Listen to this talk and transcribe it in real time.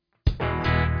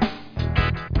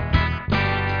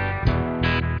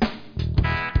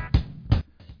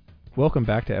Welcome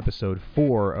back to episode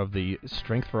 4 of the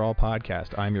Strength for All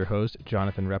podcast. I'm your host,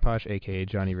 Jonathan Reposh, aka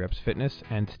Johnny Reps Fitness,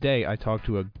 and today I talked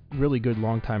to a really good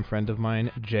longtime friend of mine,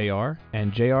 JR,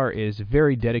 and JR is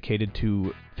very dedicated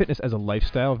to fitness as a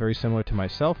lifestyle, very similar to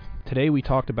myself. Today we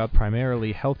talked about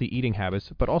primarily healthy eating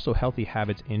habits, but also healthy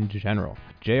habits in general.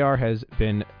 JR has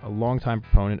been a longtime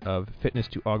proponent of fitness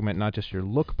to augment not just your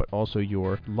look, but also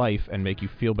your life and make you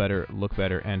feel better, look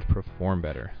better, and perform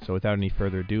better. So without any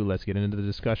further ado, let's get into the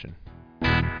discussion.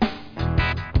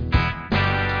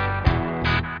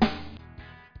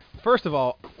 First of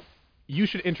all, you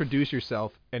should introduce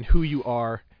yourself and who you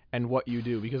are and what you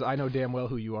do, because I know damn well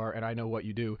who you are and I know what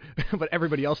you do, but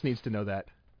everybody else needs to know that.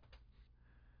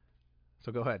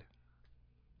 So go ahead.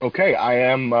 Okay, I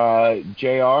am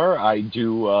JR. I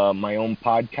do my own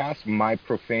podcast, My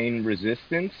Profane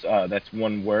Resistance. That's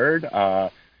one word.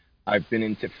 I've been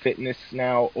into fitness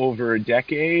now over a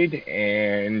decade,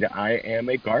 and I am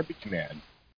a garbage man.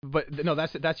 But no,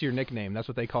 that's your nickname. That's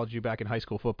what they called you back in high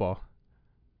school football.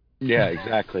 Yeah,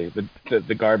 exactly.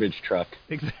 The garbage truck.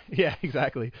 Yeah,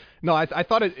 exactly. No, I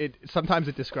thought it sometimes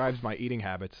it describes my eating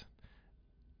habits.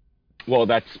 Well,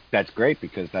 that's great,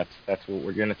 because that's what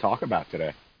we're going to talk about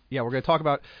today. Yeah, we're going to talk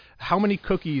about how many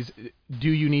cookies do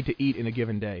you need to eat in a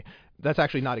given day. That's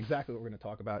actually not exactly what we're going to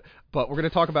talk about, but we're going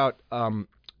to talk about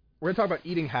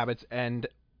eating habits and,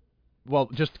 well,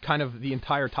 just kind of the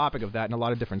entire topic of that and a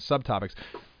lot of different subtopics.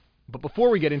 But before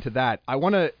we get into that, I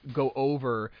want to go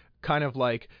over kind of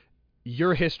like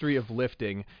your history of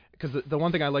lifting, because the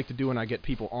one thing I like to do when I get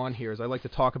people on here is I like to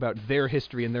talk about their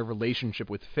history and their relationship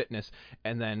with fitness,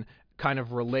 and then kind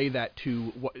of relay that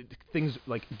to what things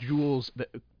like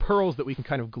pearls that we can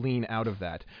kind of glean out of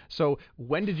that. So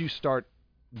when did you start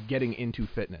getting into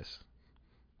fitness?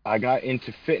 I got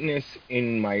into fitness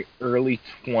in my early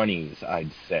 20s,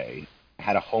 I'd say. I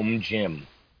had a home gym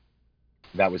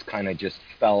that was kind of just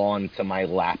fell onto my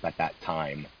lap at that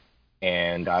time.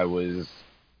 And I was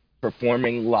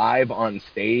performing live on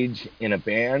stage in a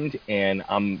band, and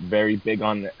I'm very big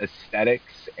on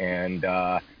aesthetics and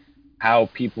how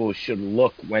people should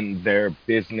look when their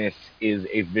business is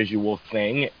a visual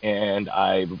thing. And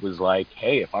I was like,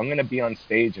 hey, if I'm going to be on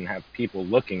stage and have people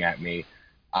looking at me,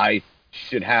 I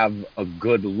should have a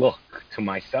good look to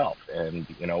myself. And,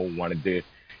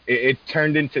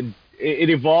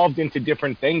 it evolved into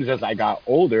different things as I got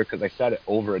older, because I said it,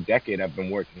 over a decade I've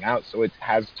been working out. So it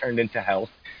has turned into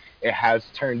health. It has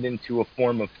turned into a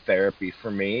form of therapy for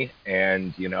me.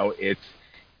 And,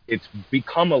 it's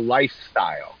become a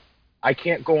lifestyle. I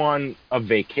can't go on a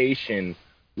vacation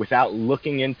without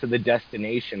looking into the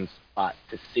destination spot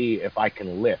to see if I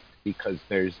can lift, because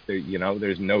there's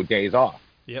no days off.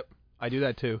 Yep, I do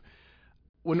that too.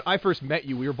 When I first met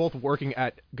you, we were both working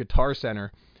at Guitar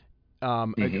Center, a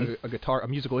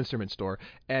musical instrument store,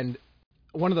 and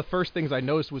one of the first things I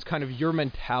noticed was kind of your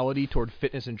mentality toward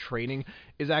fitness and training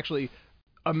is actually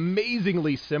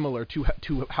amazingly similar to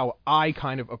how I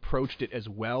kind of approached it as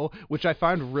well, which I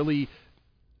found really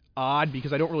odd,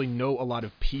 because I don't really know a lot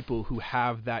of people who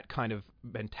have that kind of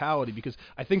mentality, because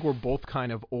I think we're both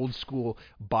kind of old school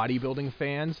bodybuilding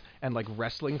fans and like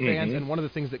wrestling fans, and one of the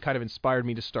things that kind of inspired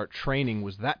me to start training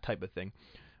was that type of thing.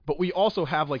 But we also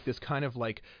have like this kind of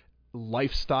like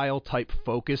lifestyle type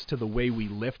focus to the way we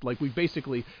lift. Like we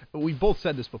both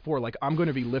said this before, like I'm going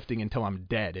to be lifting until I'm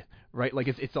dead, right? Like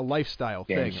it's a lifestyle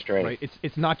thing, right?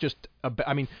 It's not just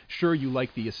sure, you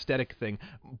like the aesthetic thing,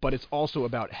 but it's also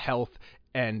about health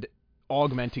and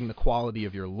augmenting the quality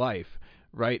of your life,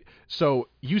 right? So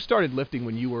you started lifting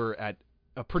when you were at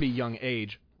a pretty young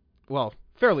age. Well,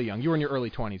 fairly young. You were in your early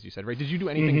 20s, you said, right? Did you do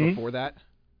anything before that?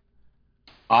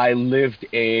 I lived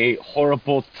a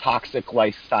horrible, toxic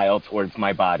lifestyle towards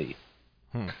my body.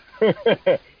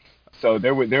 So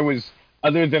there was,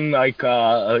 other than like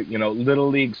little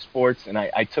league sports, and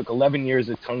I took 11 years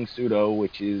of Tung Sudo,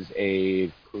 which is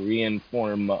a Korean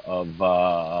form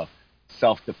of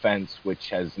self-defense, which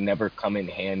has never come in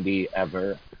handy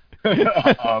ever.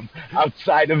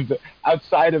 Outside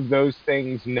of those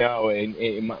things, no.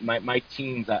 In my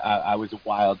teens, I was a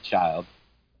wild child.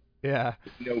 Yeah.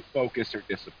 No focus or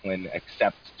discipline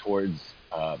except towards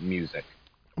music.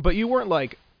 But you weren't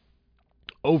like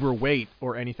overweight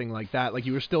or anything like that. Like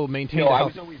you were still maintaining. No, I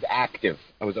was always active.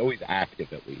 I was always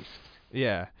active, at least.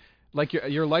 Yeah. Like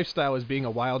your lifestyle as being a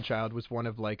wild child was one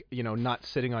of like, not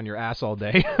sitting on your ass all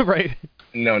day, right?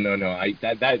 No.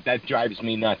 That drives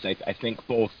me nuts. I think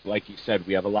both, like you said,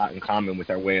 we have a lot in common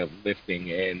with our way of lifting,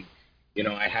 and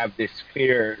I have this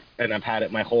fear, and I've had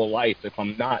it my whole life. If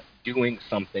I'm not doing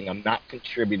something, I'm not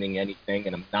contributing anything,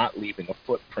 and I'm not leaving a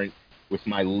footprint with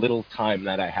my little time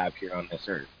that I have here on this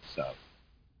earth. So.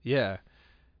 Yeah.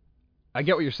 I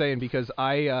get what you're saying because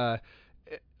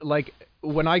like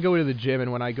when I go to the gym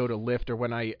and when I go to lift or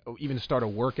when I even start a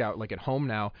workout like at home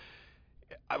now,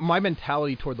 my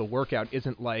mentality toward the workout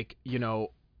isn't like,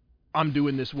 I'm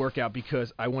doing this workout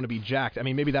because I want to be jacked. I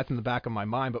mean, maybe that's in the back of my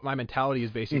mind, but my mentality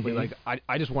is basically like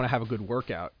I just want to have a good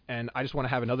workout, and I just want to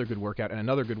have another good workout and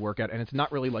another good workout, and it's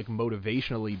not really like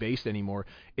motivationally based anymore.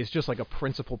 It's just like a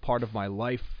principal part of my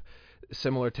life,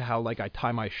 similar to how like I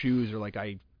tie my shoes or like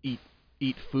I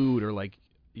eat food or like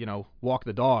walk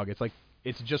the dog. It's like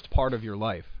it's just part of your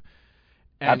life.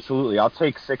 And Absolutely. I'll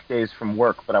take sick days from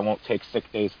work, but I won't take sick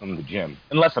days from the gym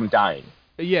unless I'm dying.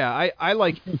 yeah, I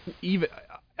like even.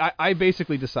 I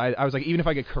basically decided I was like, even if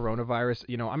I get coronavirus,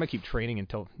 I'm gonna keep training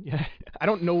until. I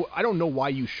don't know why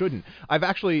you shouldn't. I've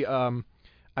actually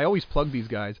I always plug these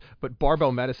guys, but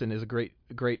Barbell Medicine is a great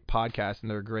podcast and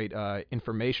they're great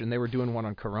information. They were doing one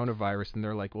on coronavirus and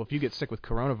they're like, well, if you get sick with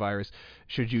coronavirus,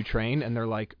 should you train? And they're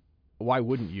like, why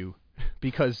wouldn't you?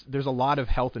 Because there's a lot of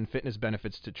health and fitness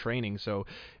benefits to training. So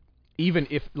even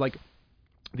if like.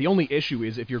 The only issue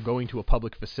is if you're going to a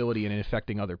public facility and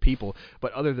infecting other people.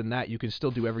 But other than that, you can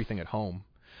still do everything at home.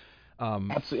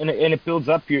 Absolutely, and it builds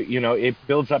up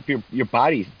your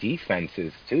body's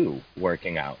defenses too.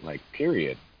 Working out, like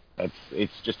period.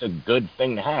 It's just a good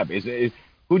thing to have.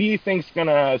 Who do you think's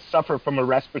gonna suffer from a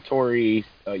respiratory,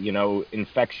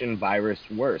 infection virus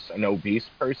worse? An obese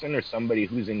person or somebody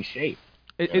who's in shape?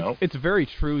 It's very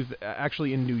true.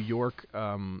 Actually, in New York,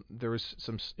 there was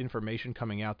some information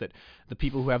coming out that the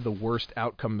people who have the worst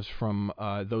outcomes from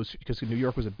those, because New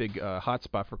York was a big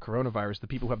hotspot for coronavirus, the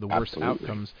people who have the worst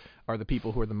outcomes are the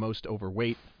people who are the most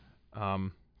overweight.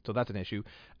 So that's an issue.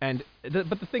 And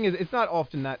but the thing is, it's not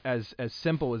often that as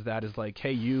simple as that. Is like,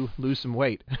 hey, you lose some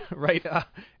weight, right?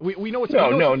 We know it's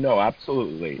no,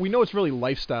 absolutely. We know it's really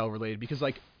lifestyle related because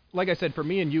like I said, for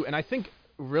me and you, and I think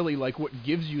really like what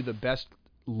gives you the best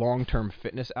long-term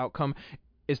fitness outcome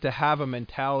is to have a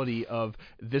mentality of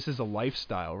this is a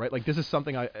lifestyle, right? Like this is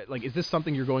something is this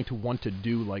something you're going to want to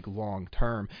do like long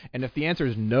term? And if the answer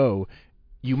is no,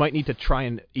 you might need to try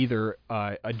and either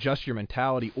adjust your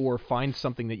mentality or find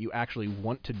something that you actually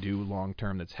want to do long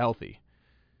term that's healthy.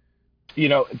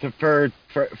 For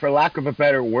lack of a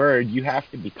better word, you have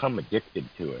to become addicted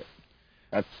to it.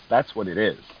 That's what it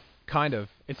is. Kind of.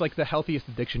 It's like the healthiest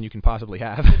addiction you can possibly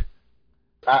have.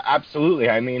 Absolutely.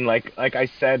 I mean, like I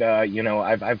said,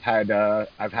 I've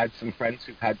had some friends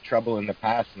who've had trouble in the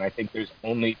past, and I think there's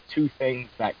only two things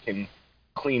that can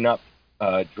clean up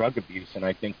drug abuse, and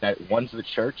I think that one's the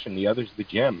church and the other's the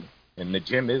gym, and the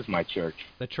gym is my church.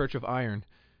 The Church of Iron.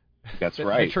 That's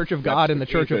right. The Church of God and the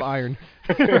Church of Iron.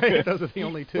 Right? Those are the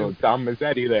only two. So Dom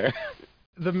Mazzetti there.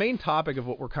 The main topic of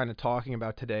what we're kind of talking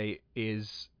about today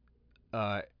is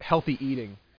healthy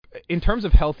eating. In terms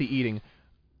of healthy eating,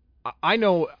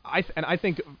 I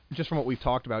think just from what we've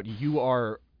talked about, you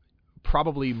are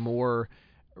probably more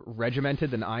regimented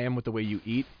than I am with the way you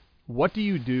eat. What do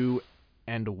you do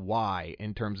and why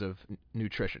in terms of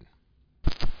nutrition?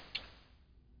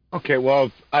 Okay,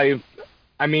 well, since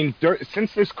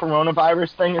this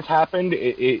coronavirus thing has happened,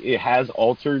 it has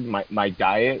altered my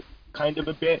diet kind of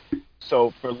a bit.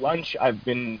 So for lunch, I've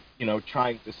been,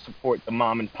 trying to support the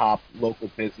mom and pop local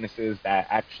businesses that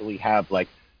actually have like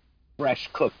fresh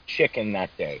cooked chicken that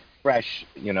day, fresh,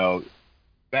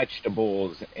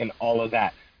 vegetables and all of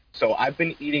that. So I've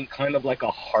been eating kind of like a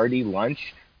hearty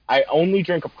lunch. I only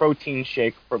drink a protein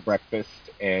shake for breakfast,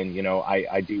 and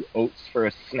I do oats for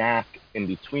a snack in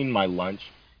between my lunch.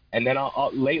 And then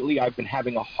lately I've been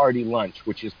having a hearty lunch,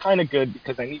 which is kind of good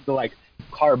because I need to like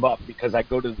carb up because I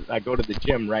go to the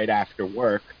gym right after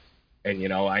work, and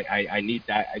I need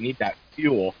that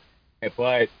fuel.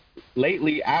 But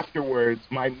lately afterwards,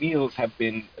 my meals have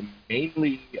been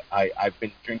mainly I've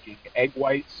been drinking egg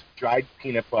whites, dried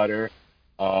peanut butter,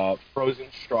 frozen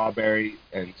strawberry,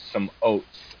 and some oats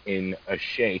in a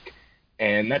shake.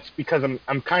 And that's because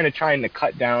I'm kind of trying to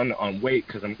cut down on weight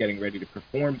because I'm getting ready to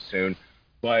perform soon.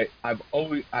 But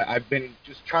I've been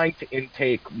just trying to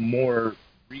intake more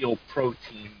real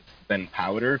proteins than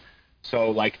powder. So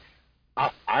like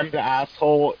I'm the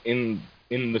asshole in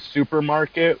the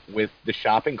supermarket with the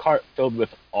shopping cart filled with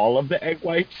all of the egg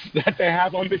whites that they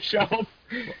have on the shelf.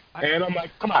 And I'm like,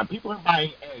 come on, people are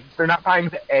buying eggs. They're not buying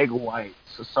the egg whites.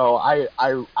 So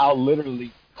I'll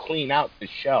literally clean out the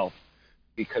shelf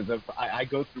because I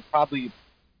go through probably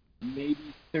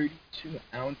maybe 32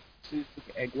 ounces of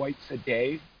egg whites a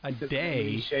day. A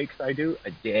day? Shakes I do?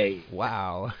 A day.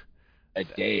 Wow. A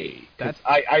day.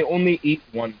 I only eat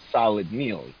one solid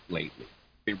meal lately.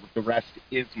 The rest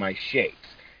is my shakes.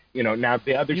 Now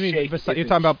the other shake is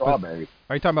strawberry.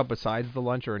 Are you talking about besides the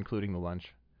lunch or including the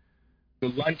lunch? The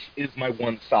lunch is my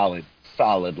one solid.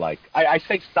 Like I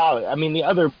say solid. I mean the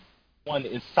other one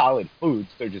is solid foods.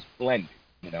 They're just blended,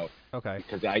 you know, Okay.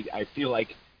 because I feel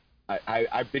like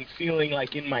I've been feeling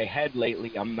like in my head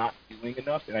lately I'm not doing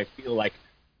enough, and I feel like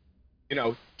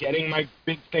getting my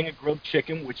big thing of grilled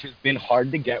chicken, which has been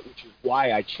hard to get, which is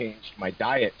why I changed my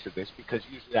diet to this, because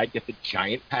usually I get the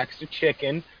giant packs of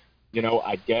chicken.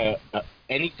 I get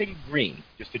anything green,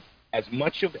 just as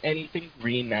much of anything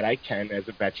green that I can as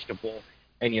a vegetable,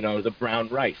 and the brown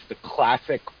rice, the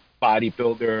classic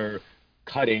bodybuilder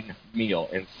cutting meal.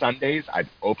 And Sundays, I'd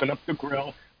open up the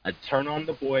grill, I'd turn on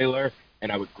the boiler,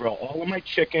 and I would grill all of my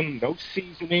chicken, no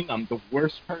seasoning. I'm the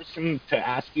worst person to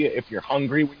ask you if you're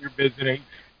hungry when you're visiting,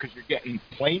 because you're getting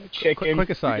plain chicken, Quick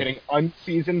aside. you're getting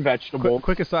unseasoned vegetables.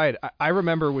 Quick aside, I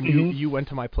remember when Mhm. you went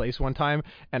to my place one time,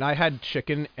 and I had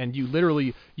chicken, and you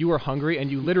were hungry, and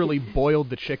you literally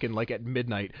boiled the chicken like at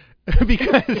midnight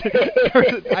because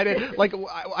I didn't like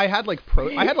I had like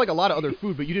I had like a lot of other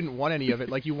food, but you didn't want any of it.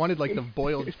 Like you wanted like the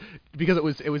boiled because it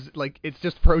was like it's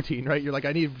just protein, right? You're like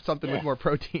I need something with more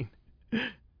protein.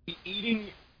 Eating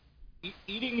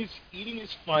eating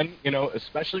is fun,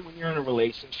 especially when you're in a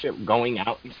relationship, going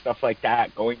out and stuff like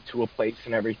that, going to a place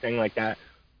and everything like that.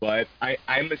 But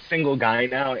I'm a single guy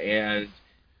now, and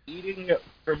eating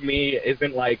for me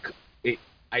isn't like it.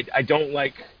 I don't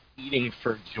like eating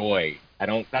for joy. I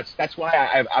don't. That's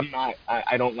why I'm not.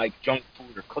 I don't like junk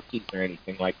food or cookies or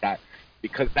anything like that,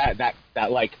 because that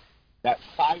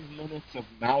 5 minutes of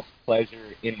mouth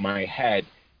pleasure in my head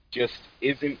just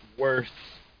isn't worth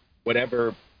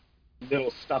whatever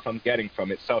little stuff I'm getting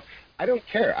from it. So I don't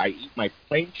care. I eat my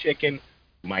plain chicken,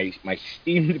 my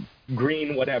steamed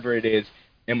green, whatever it is,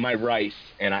 and my rice,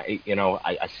 and I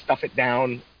stuff it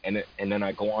down, and then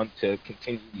I go on to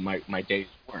continue my day's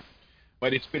work.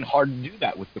 But it's been hard to do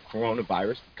that with the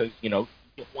coronavirus because you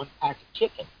get one pack of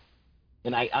chicken,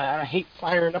 and I hate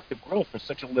firing up the grill for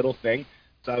such a little thing.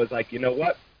 So I was like, you know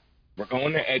what? We're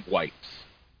going to egg whites,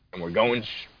 and we're going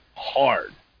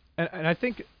hard. And I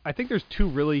think there's two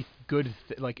really good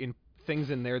things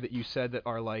in there that you said that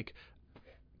are like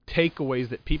takeaways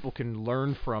that people can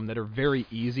learn from that are very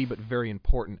easy but very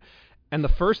important. And the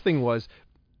first thing was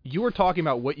you were talking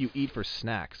about what you eat for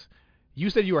snacks. You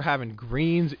said you were having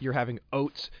greens, you're having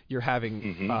oats, you're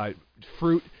having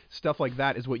fruit, stuff like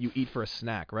that is what you eat for a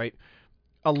snack, right?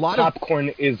 A lot Popcorn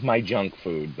is my junk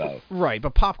food, though. Right,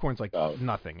 but popcorn's like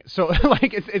nothing. So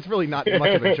like it's really not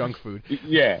much of a junk food.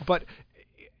 Yeah. But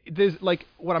there's like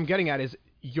what I'm getting at is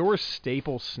your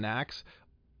staple snacks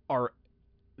are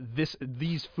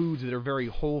these foods that are very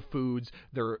whole foods.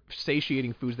 They're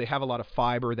satiating foods. They have a lot of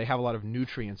fiber. They have a lot of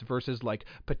nutrients versus like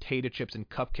potato chips and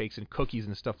cupcakes and cookies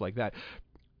and stuff like that.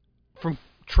 From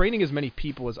training as many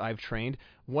people as I've trained,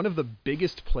 one of the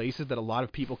biggest places that a lot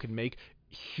of people can make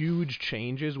huge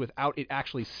changes without it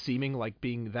actually seeming like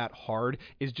being that hard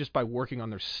is just by working on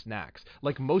their snacks.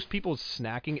 Like most people's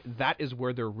snacking, that is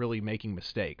where they're really making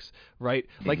mistakes, right?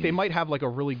 Like they might have like a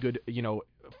really good,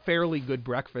 fairly good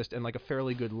breakfast and like a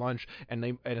fairly good lunch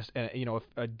and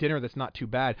a dinner that's not too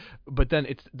bad, but then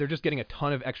they're just getting a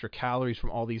ton of extra calories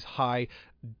from all these high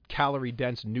calorie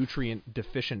dense nutrient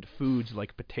deficient foods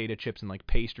like potato chips and like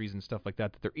pastries and stuff like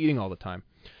that they're eating all the time.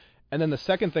 And then the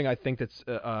second thing I think that's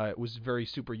was very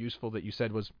super useful that you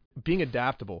said was being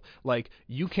adaptable. Like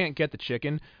you can't get the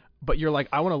chicken, but you're like,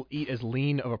 I want to eat as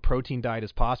lean of a protein diet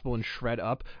as possible and shred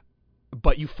up,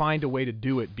 but you find a way to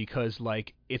do it because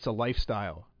like it's a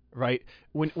lifestyle, right?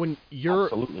 When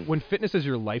Absolutely. when fitness is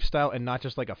your lifestyle and not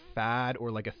just like a fad or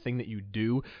like a thing that you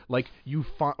do, like you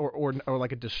find or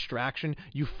like a distraction,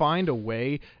 you find a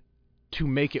way to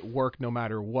make it work no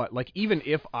matter what. Like even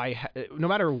if no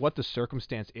matter what the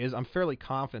circumstance is, I'm fairly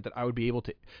confident that I would be able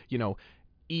to,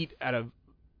 eat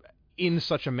in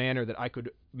such a manner that I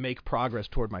could make progress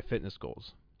toward my fitness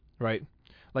goals, right?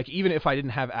 Like even if I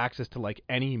didn't have access to like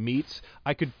any meats,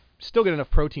 I could still get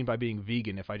enough protein by being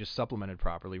vegan if I just supplemented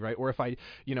properly, right? Or if I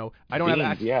don't have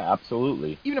access. Yeah,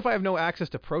 absolutely. Even if I have no access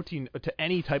to protein to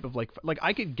any type of like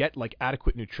I could get like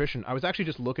adequate nutrition. I was actually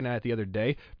just looking at it the other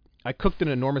day. I cooked an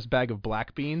enormous bag of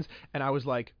black beans, and I was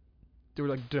like, they were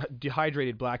like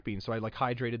dehydrated black beans, so I like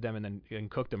hydrated them and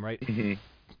cooked them, right? Mm-hmm.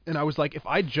 And I was like, if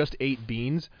I just ate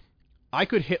beans, I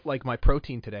could hit like my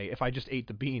protein today if I just ate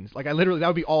the beans. Like that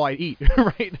would be all I'd eat,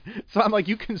 right? So I'm like,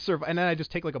 you can survive, and then I just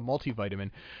take like a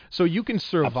multivitamin, so you can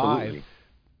survive. Absolutely.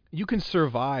 You can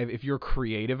survive if you're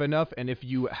creative enough and if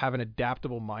you have an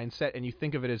adaptable mindset and you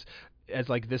think of it as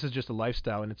like this is just a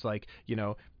lifestyle, and it's like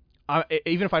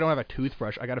even if I don't have a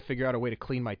toothbrush, I got to figure out a way to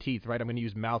clean my teeth, right? I'm going to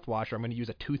use mouthwash, or I'm going to use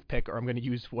a toothpick, or I'm going to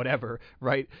use whatever,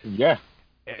 right? Yeah.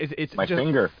 It's My just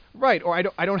finger. right. Or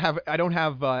I don't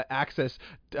have access.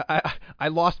 I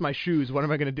lost my shoes. What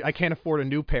am I going to do? I can't afford a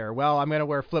new pair. Well, I'm going to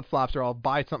wear flip flops, or I'll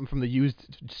buy something from the used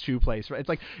shoe place. Right? It's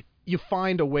like you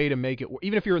find a way to make it.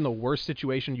 Even if you're in the worst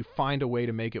situation, you find a way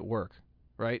to make it work.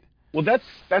 Right? Well,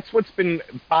 that's what's been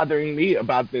bothering me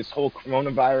about this whole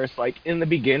coronavirus. Like in the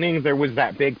beginning, there was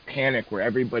that big panic where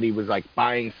everybody was like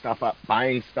buying stuff up,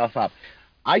 buying stuff up.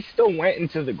 I still went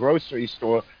into the grocery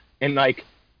store and like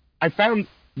I found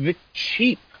the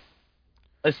cheap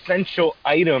essential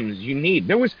items you need.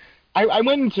 I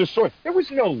went into the store. There was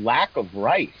no lack of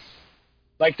rice.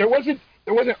 Like there wasn't.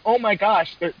 Oh my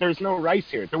gosh, there's no rice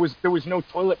here. There was no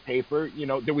toilet paper.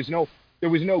 There was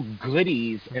no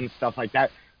goodies and stuff like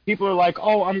that. People are like,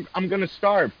 oh, I'm gonna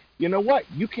starve. You know what?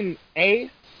 You can A,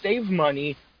 save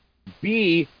money,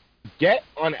 B, get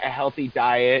on a healthy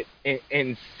diet,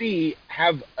 and C,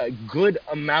 have a good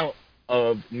amount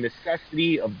of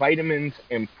necessity of vitamins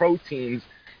and proteins,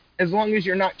 as long as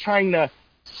you're not trying to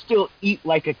still eat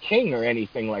like a king or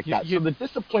anything like that. So the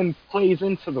discipline plays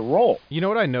into the role. You know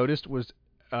what I noticed was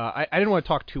I didn't want to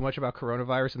talk too much about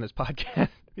coronavirus in this podcast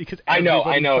because I know,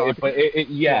 but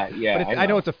yeah. But I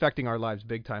know it's affecting our lives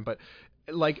big time. But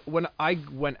like when I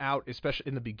went out, especially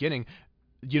in the beginning,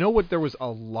 you know what? There was a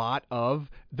lot of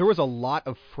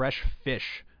fresh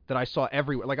fish that I saw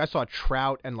everywhere. Like I saw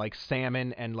trout and like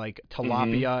salmon and like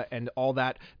tilapia and all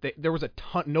that. There was a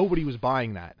ton. Nobody was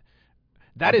buying that.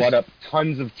 I bought up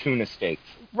tons of tuna steaks.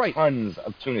 Right. Tons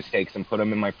of tuna steaks and put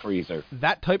them in my freezer.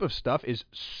 That type of stuff is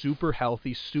super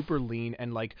healthy, super lean,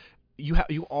 and like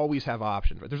you always have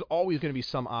options. Right? There's always going to be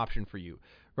some option for you,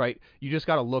 right? You just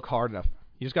got to look hard enough.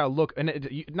 You just got to look,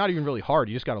 and not even really hard.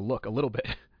 You just got to look a little bit.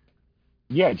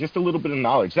 Yeah, just a little bit of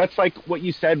knowledge. That's like what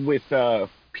you said with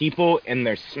people and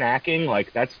their snacking.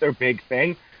 Like that's their big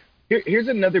thing. Here's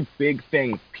another big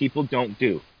thing people don't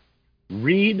do.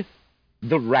 Read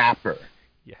the wrapper.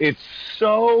 Yeah. It's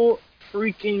so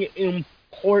freaking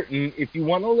important. If you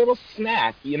want a little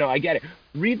snack, I get it.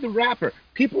 Read the wrapper.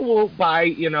 People will buy,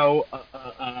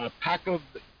 a pack of,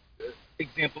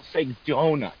 example, say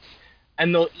donuts,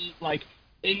 and they'll eat like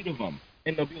 8 of them,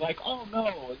 and they'll be like, oh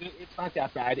no, it's not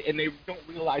that bad, and they don't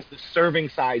realize the serving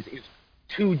size is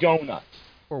 2 donuts.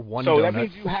 Or one donut. So that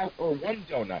means or 1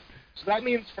 donut. So that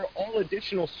means for all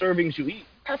additional servings you eat, you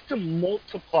have to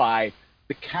multiply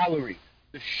the calories,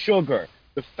 the sugar,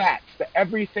 the fats, the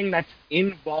everything that's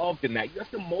involved in that. You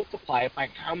have to multiply it by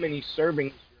how many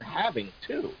servings you're having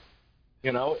too.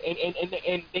 And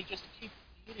they just keep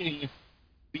eating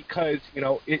because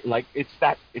it's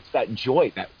that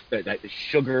joy, that the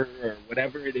sugar or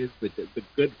whatever it is, the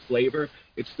good flavor.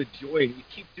 It's the joy, and you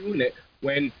keep doing it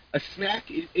when a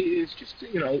snack is just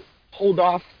hold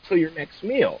off till your next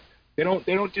meal. They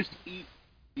don't just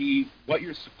eat what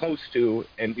you're supposed to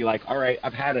and be like, all right,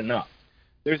 I've had enough.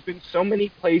 There's been so many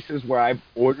places where I've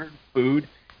ordered food,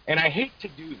 and I hate to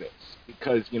do this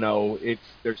because,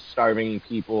 there's starving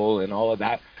people and all of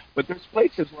that, but there's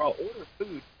places where I'll order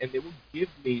food and they will give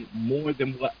me more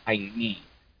than what I need.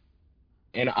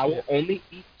 And I will only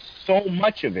eat so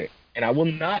much of it, and I will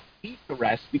not eat the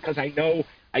rest because I know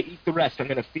I eat the rest, I'm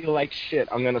going to feel like shit.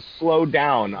 I'm going to slow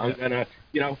down. I'm going to,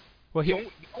 Well, you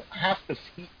don't have to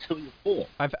eat till you're full.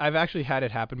 I've actually had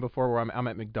it happen before where I'm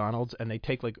at McDonald's and they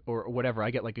take or whatever.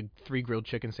 I get like 3 grilled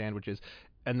chicken sandwiches,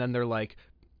 and then they're like,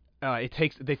 they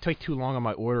take too long on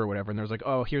my order or whatever, and there's like,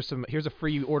 oh, here's a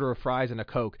free order of fries and a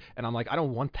Coke, and I'm like, I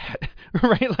don't want that,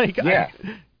 right? Like,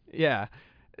 yeah,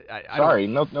 I sorry,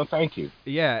 no, thank you.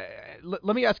 Yeah,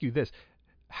 let me ask you this: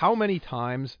 how many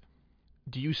times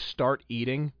do you start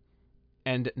eating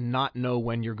and not know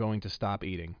when you're going to stop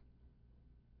eating?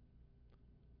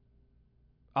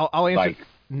 I'll answer like,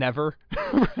 never.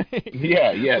 Right?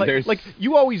 Yeah. Like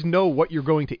you always know what you're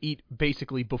going to eat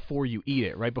basically before you eat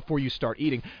it, right? Before you start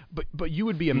eating. But you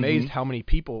would be amazed how many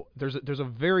people there's a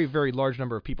very, very large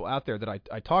number of people out there that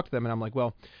I talk to them and I'm like,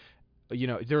 well,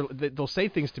 they'll say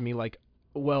things to me like,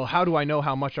 well, how do I know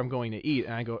how much I'm going to eat?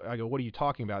 And I go, what are you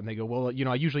talking about? And they go, well,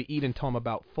 I usually eat until I'm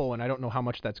about full, and I don't know how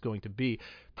much that's going to be.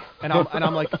 And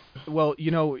I'm like, well,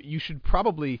 you should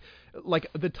probably, like,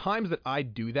 the times that I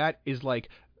do that is like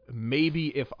maybe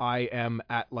if I am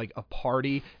at like a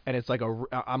party and it's like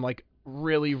I'm like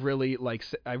really, really like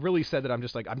I really said that I'm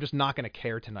just not going to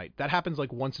care tonight. That happens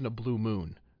like once in a blue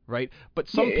moon. Right, but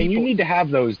some people, and you need to have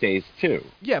those days too.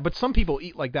 Yeah, but some people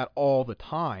eat like that all the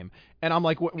time, and I'm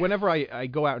like, whenever I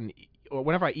go out and or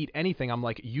whenever I eat anything, I'm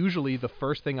like, usually the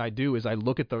first thing I do is I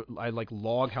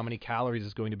log how many calories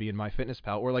is going to be in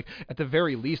MyFitnessPal, or like at the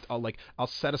very least I'll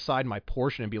set aside my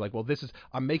portion and be like, well,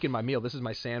 I'm making my meal, this is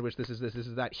my sandwich, this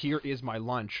is that, here is my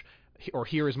lunch. or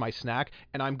here is my snack,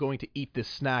 and I'm going to eat this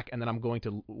snack, and then I'm going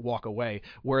to walk away.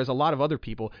 Whereas a lot of other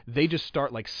people, they just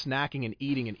start like snacking and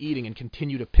eating and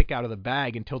continue to pick out of the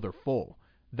bag until they're full.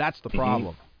 That's the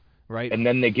problem, right? And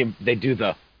then they do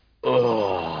the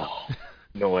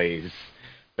noise.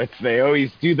 They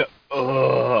always do the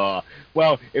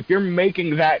Well, if you're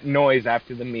making that noise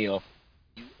after the meal,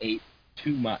 you ate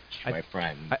too much, my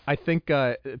friend. I think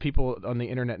people on the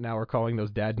internet now are calling those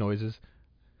dad noises.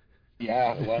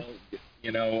 Yeah, well,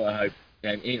 I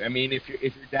mean, if your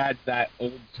dad's that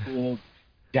old school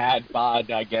dad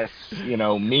bod, I guess,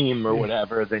 meme or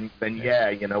whatever, then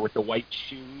yeah, with the white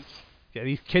shoes. Yeah,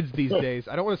 these kids these days.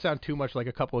 I don't want to sound too much like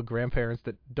a couple of grandparents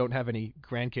that don't have any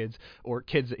grandkids or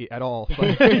kids at all.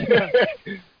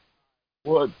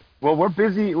 Well, we're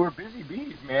busy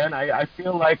bees, man. I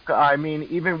feel like, I mean,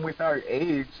 even with our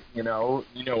age,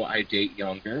 I date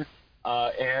younger,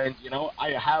 and I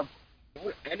have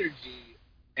more energy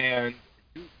and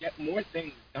do get more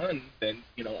things done than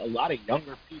a lot of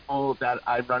younger people that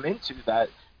I run into that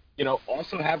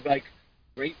also have like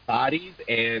great bodies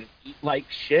and eat like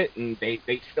shit, and they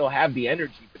still have the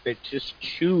energy, but they just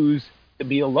choose to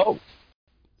be alone.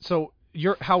 So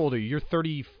how old are you? You're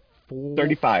 34?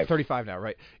 35. 35 now,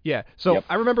 right? Yeah. So Yep.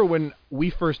 I remember when we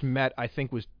first met, I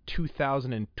think was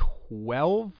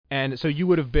 2012, and so you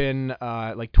would have been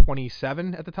like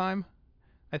 27 at the time,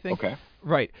 I think. Okay.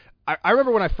 Right. I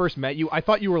remember when I first met you, I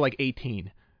thought you were like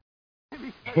 18.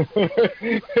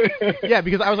 Yeah,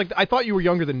 because I was like, I thought you were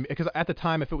younger than me, because at the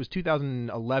time, if it was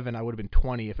 2011, I would have been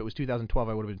 20. If it was 2012,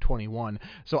 I would have been 21.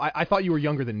 So I thought you were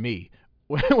younger than me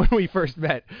when we first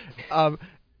met.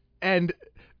 And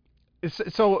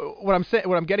so what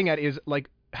I'm getting at is like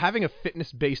having a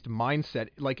fitness-based mindset.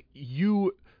 Like,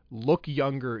 you look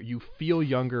younger, you feel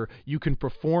younger, you can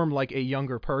perform like a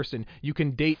younger person, you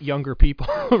can date younger people,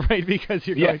 right? Because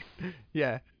you're like,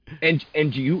 yeah. And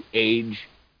you age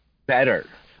better.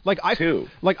 Like too.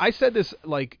 I said this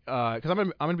because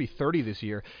I'm gonna be 30 this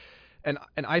year, and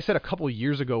I said a couple of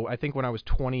years ago, I think when I was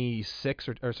 26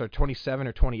 or 27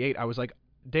 or 28, I was like,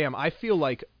 damn, I feel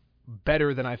like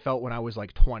better than I felt when I was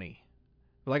like 20.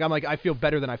 Like, I feel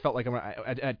better than I felt like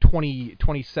at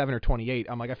 27 or 28.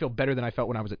 I'm like, I feel better than I felt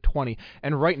when I was at 20.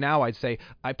 And right now, I'd say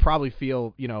I probably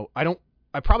feel,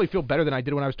 I probably feel better than I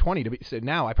did when I was 20. So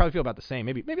now I probably feel about the same,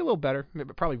 maybe a little better,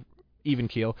 probably even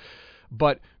keel.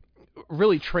 But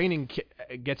really, training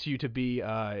gets you to be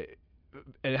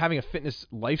having a fitness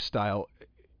lifestyle.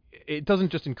 It doesn't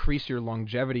just increase your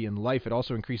longevity in life; it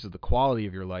also increases the quality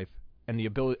of your life and the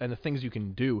ability and the things you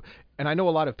can do. And I know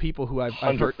a lot of people who I've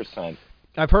heard. 100%.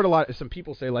 I've heard some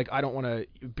people say, like, I don't want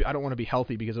to be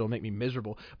healthy because it'll make me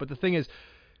miserable. But the thing is,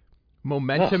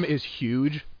 momentum is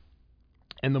huge,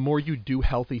 and the more you do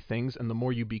healthy things and the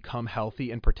more you become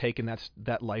healthy and partake in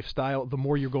that lifestyle, the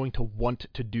more you're going to want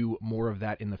to do more of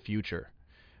that in the future.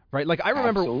 Right? Like, I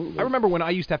remember when I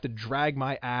used to have to drag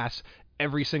my ass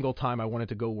every single time I wanted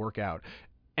to go work out.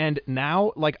 And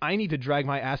now, like, I need to drag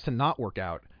my ass to not work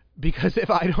out. Because if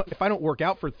I don't work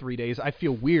out for 3 days, I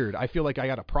feel weird. I feel like I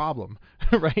got a problem,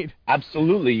 right?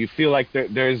 Absolutely, you feel like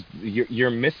you're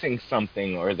missing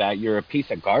something, or that you're a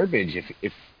piece of garbage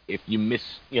if you miss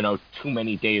too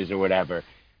many days or whatever.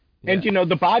 Yeah. And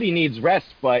the body needs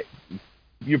rest, but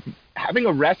you're having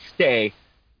a rest day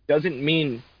doesn't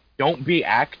mean don't be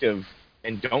active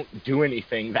and don't do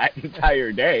anything that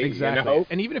entire day. Exactly.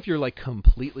 And even if you're like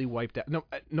completely wiped out,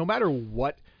 no matter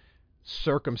what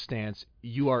circumstance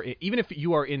you are in, even if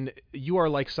you are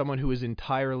like someone who is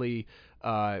entirely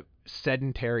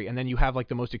sedentary, and then you have like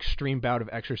the most extreme bout of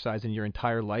exercise in your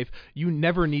entire life, you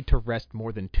never need to rest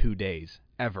more than 2 days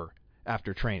ever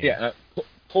after training. Yeah,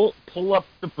 pull up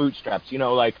the bootstraps.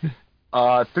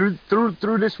 Through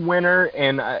this winter,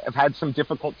 and I've had some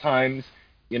difficult times.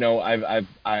 I've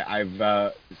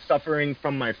suffering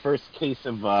from my first case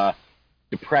of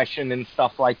depression and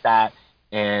stuff like that,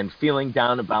 and feeling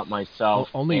down about myself.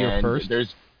 Only your first?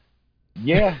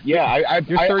 You're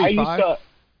 35? I used to,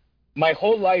 my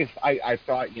whole life, I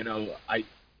thought,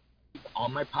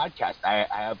 on my podcast, I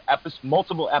have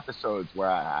multiple episodes where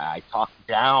I talk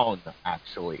down,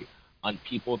 actually, on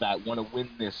people that want to win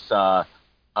this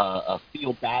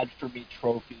feel bad for me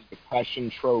trophy, depression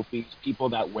trophies, people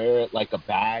that wear it like a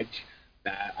badge,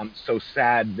 that I'm so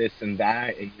sad, this and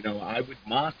that, and, I would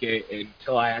mock it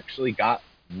until I actually got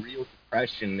real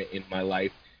depression in my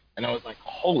life, and I was like,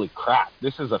 holy crap,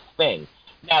 this is a thing.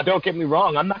 Now, don't get me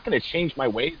wrong, I'm not going to change my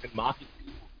ways and mocking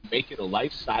people, make it a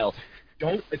lifestyle.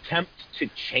 Don't attempt to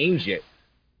change it.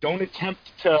 Don't attempt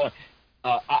to,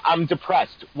 I'm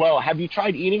depressed. Well, have you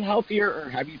tried eating healthier, or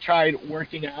have you tried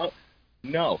working out?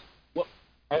 No. Well,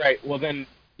 all right, well then,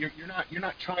 You're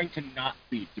not trying to not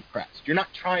be depressed. You're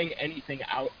not trying anything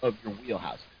out of your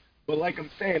wheelhouse. But like I'm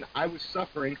saying, I was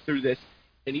suffering through this,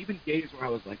 and even days where I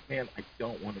was like, man, I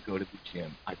don't want to go to the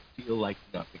gym. I feel like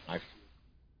nothing. I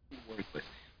feel worthless.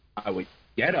 I would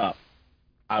get up,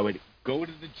 I would go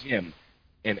to the gym,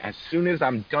 and as soon as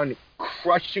I'm done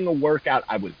crushing a workout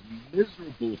I was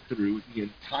miserable through the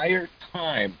entire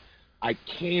time, I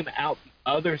came out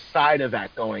the other side of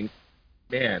that going,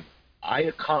 man,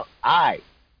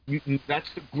 that's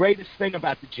the greatest thing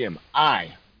about the gym.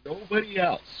 Nobody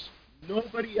else.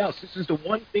 This is the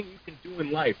one thing you can do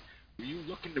in life where you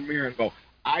look in the mirror and go,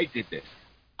 I did this.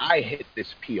 I hit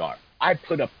this PR. I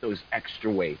put up those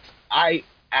extra weights. I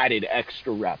added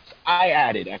extra reps. I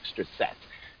added extra sets.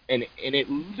 And it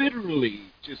literally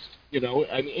just,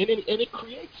 I mean, and it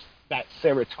creates that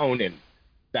serotonin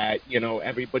that,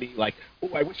 everybody like, oh,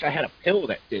 I wish I had a pill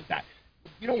that did that.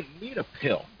 You don't need a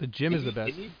pill. The gym is the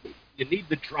best. You need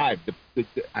the drive.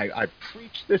 I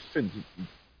preach this since,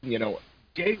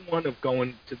 day one of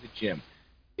going to the gym.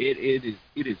 It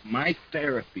is my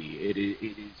therapy.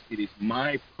 It is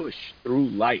my push through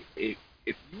life. If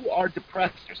you are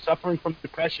depressed or suffering from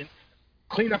depression,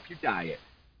 clean up your diet.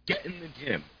 Get in the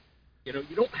gym. You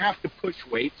don't have to push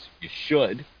weights. You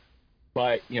should.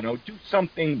 But, do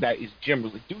something that is gym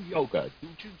related. Do yoga. Do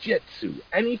jujitsu.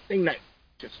 Anything that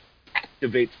just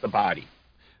activates the body.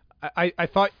 I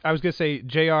thought I was going to say,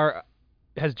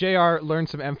 has JR learned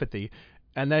some empathy?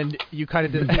 And then you kind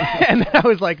of did, and I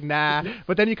was like, nah.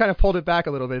 But then you kind of pulled it back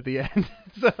a little bit at the end.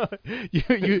 So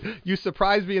you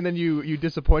surprised me, and then you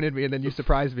disappointed me, and then you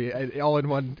surprised me, all in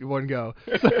one go.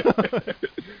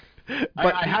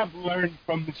 But I have learned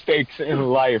from mistakes in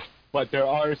life, but there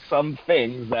are some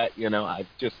things that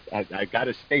I got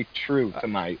to stay true to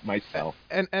myself.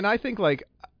 And I think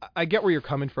I get where you're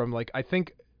coming from. I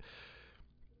think,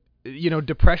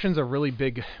 depression's a really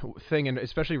big thing, and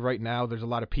especially right now, there's a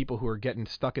lot of people who are getting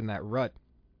stuck in that rut.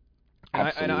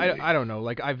 Absolutely. And I don't know,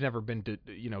 I've never been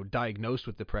diagnosed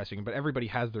with depression, but everybody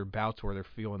has their bouts where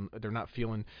they're not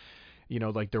feeling,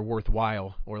 like they're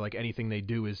worthwhile, or like anything they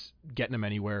do is getting them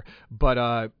anywhere. But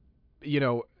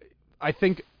I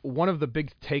think one of the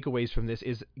big takeaways from this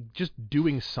is just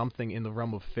doing something in the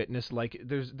realm of fitness. Like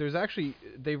there's actually,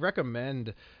 they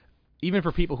recommend, even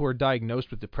for people who are diagnosed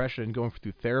with depression and going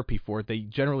through therapy for it, they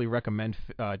generally recommend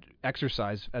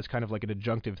exercise as kind of like an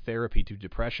adjunctive therapy to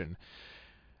depression.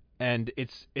 And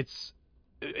it's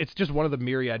just one of the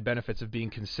myriad benefits of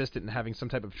being consistent and having some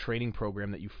type of training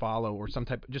program that you follow, or some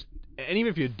type, and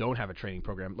even if you don't have a training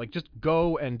program, just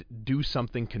go and do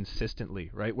something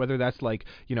consistently, right? Whether that's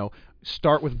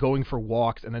start with going for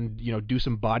walks, and then, do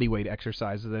some body weight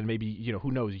exercises, and then maybe,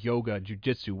 who knows, yoga,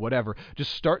 jujitsu, whatever.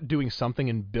 Just start doing something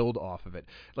and build off of it.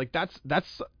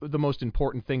 That's the most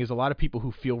important thing, is a lot of people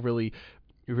who feel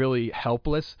really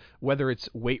helpless, whether it's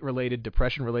weight related,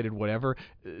 depression related, whatever,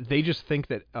 they just think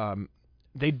that,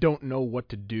 they don't know what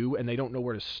to do, and they don't know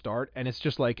where to start. And it's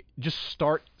just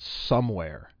start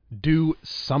somewhere, do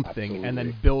something. Absolutely. And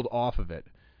then build off of it.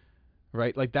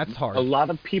 Right? That's hard. A lot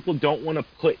of people don't want to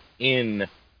put in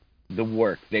the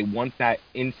work. They want that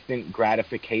instant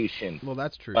gratification. Well,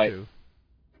 that's true too.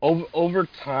 Over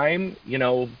time,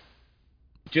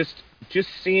 just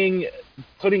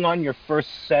putting on your first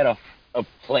set of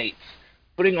plates,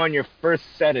 putting on your first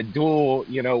set of dual,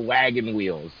 wagon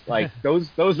wheels,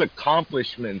 those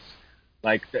accomplishments,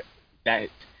 that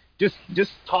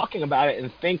just talking about it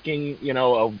and thinking,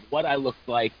 of what I looked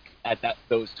like at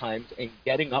those times, and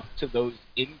getting up to those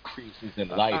increases in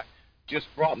life just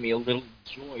brought me a little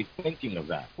joy thinking of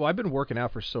that. Well, I've been working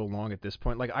out for so long at this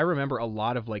point. I remember a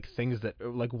lot of things that,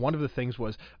 one of the things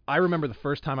was, I remember the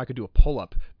first time I could do a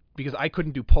pull-up, because I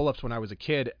couldn't do pull-ups when I was a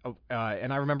kid,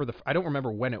 and I remember I don't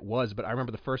remember when it was, but I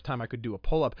remember the first time I could do a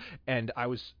pull-up, and I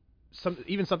was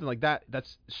something like that.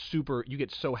 That's super. You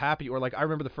get so happy. Or I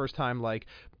remember the first time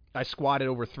I squatted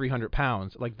over 300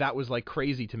 pounds. That was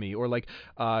crazy to me. Or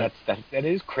that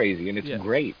is crazy, and it's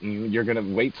great. And you're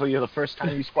gonna wait till you're the first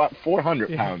time you squat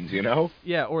 400 pounds.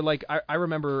 Yeah. Or I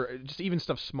remember just even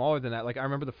stuff smaller than that. I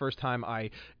remember the first time I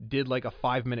did a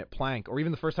 5-minute plank, or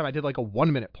even the first time I did a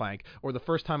 1-minute plank, or the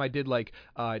first time I did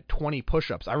 20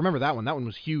 push-ups. I remember that one. That one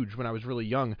was huge when I was really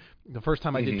young. The first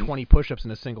time I did 20 push-ups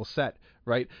in a single set.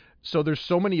 Right. So there's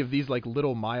so many of these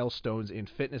little milestones in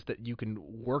fitness that you can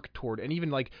work toward, and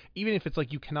even if it's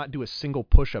you cannot do a single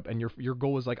push-up, and your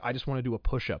goal is I just want to do a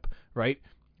push-up, right?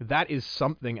 That is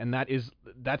something, and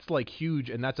that's huge,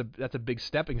 and that's a big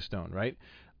stepping stone, right?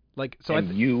 Like, so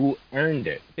And you earned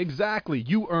it. exactly,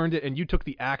 you earned it, and you took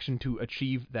the action to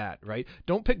achieve that, right?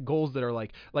 Don't pick goals that are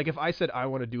like if I said I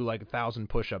want to do like 1,000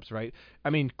 push-ups, right? I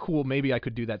mean, cool, maybe I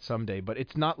could do that someday, but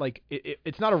it's not like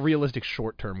it's not a realistic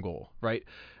short-term goal, right?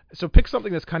 So pick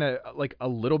something that's kind of like a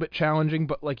little bit challenging,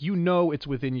 but like it's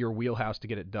within your wheelhouse to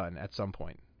get it done at some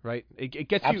point, right? It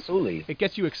gets Absolutely. it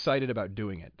gets you excited about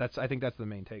doing it. I think that's the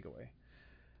main takeaway.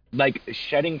 Like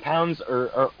shedding pounds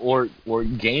or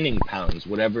gaining pounds,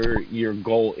 whatever your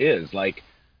goal is. Like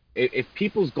if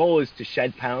people's goal is to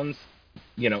shed pounds,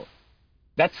 you know,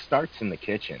 that starts in the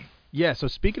kitchen. Yeah. So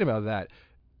speaking about that,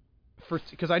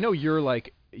 because I know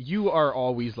you are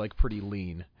always like pretty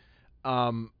lean.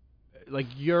 Um, like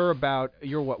you're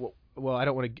what? Well, I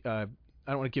don't want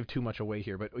to give too much away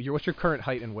here, but what's your current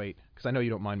height and weight? Because I know you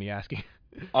don't mind me asking.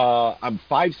 I'm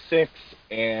 5'6",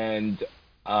 and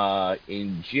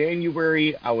in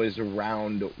January I was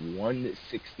around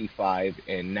 165,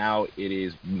 and now it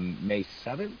is May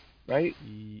 7th, right?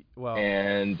 Well,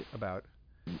 And about.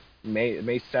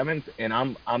 May 7th, and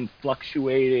I'm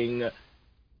fluctuating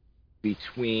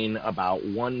between about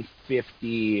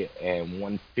 150 and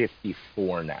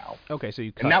 154 now. Okay, so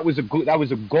you cut. And that was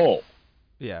a goal.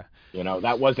 Yeah. You know,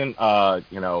 that wasn't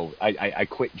I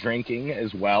quit drinking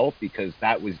as well, because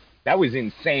that was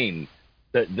insane.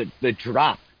 The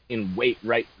drop in weight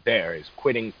right there is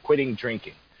quitting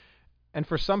drinking. And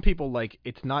for some people, like,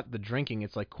 it's not the drinking,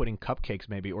 it's like quitting cupcakes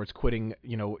maybe, or it's quitting,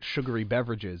 sugary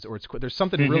beverages, or there's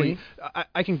something really,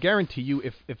 I can guarantee you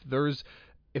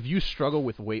if you struggle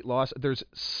with weight loss, there's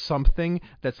something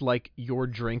that's like your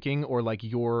drinking or like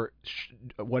your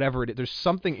whatever it is. There's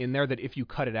something in there that if you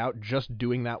cut it out, just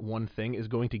doing that one thing is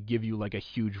going to give you like a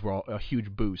huge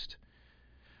boost.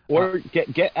 Or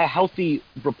get a healthy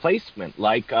replacement.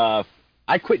 Like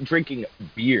I quit drinking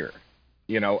beer.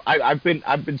 You know, I've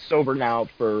been sober now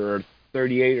for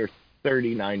 38 or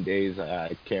 39 days.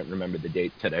 I can't remember the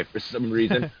date today for some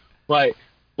reason,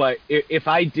 but if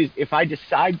I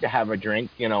decide to have a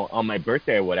drink, on my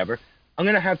birthday or whatever, I'm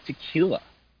gonna have tequila.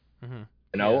 Mm-hmm.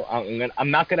 Yeah.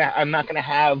 I'm not gonna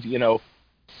have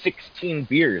 16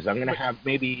 beers. I'm gonna have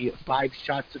maybe 5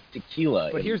 shots of tequila.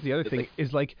 But here's the other thing: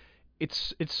 is like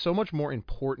it's so much more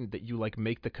important that you like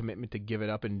make the commitment to give it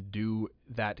up and do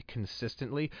that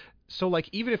consistently. So like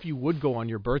even if you would go on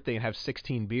your birthday and have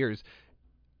 16 beers,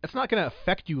 it's not going to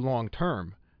affect you long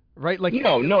term. Right? Like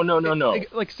no.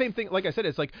 Like same thing. Like I said,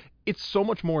 it's like it's so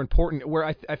much more important. Where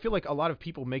I feel like a lot of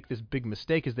people make this big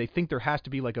mistake is they think there has to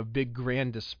be like a big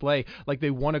grand display. Like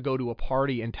they want to go to a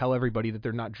party and tell everybody that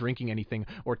they're not drinking anything,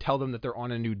 or tell them that they're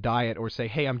on a new diet, or say,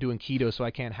 hey, I'm doing keto, so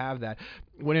I can't have that.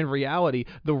 When in reality,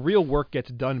 the real work gets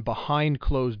done behind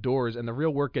closed doors, and the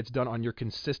real work gets done on your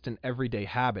consistent everyday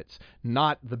habits,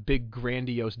 not the big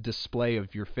grandiose display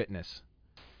of your fitness.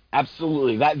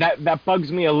 Absolutely. That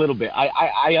bugs me a little bit.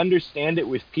 I understand it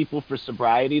with people for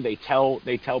sobriety. They tell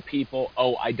people,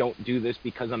 oh, I don't do this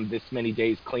because I'm this many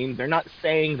days clean. They're not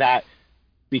saying that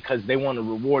because they want a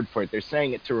reward for it. They're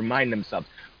saying it to remind themselves.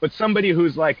 But somebody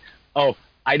who's like, oh,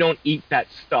 I don't eat that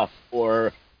stuff,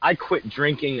 or I quit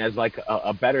drinking as like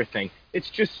a better thing. It's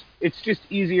just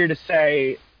easier to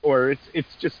say, or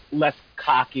it's just less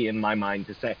cocky in my mind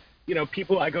to say,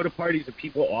 I go to parties and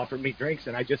people offer me drinks,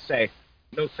 and I just say,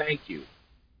 no, thank you.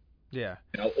 Yeah.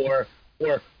 Or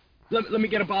let me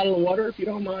get a bottle of water if you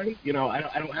don't mind.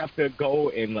 I don't have to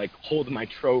go and like hold my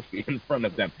trophy in front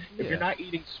of them. If you're not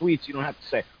eating sweets, you don't have to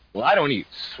say, well, I don't eat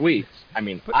sweets. I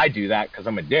mean, I do that because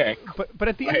I'm a dick. But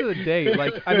at the end of the day,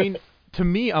 like, I mean, to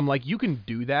me, I'm like, you can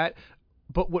do that.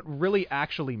 But what really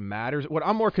actually matters, what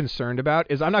I'm more concerned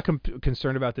about is I'm not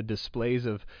concerned about the displays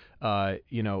of,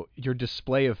 your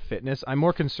display of fitness. I'm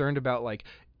more concerned about like,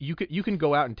 you can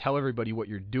go out and tell everybody what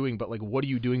you're doing, but like, what are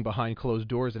you doing behind closed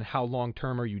doors, and how long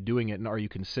term are you doing it, and are you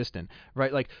consistent,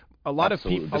 right? Like a lot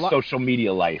Absolutely. of people, social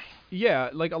media life. Yeah,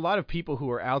 like a lot of people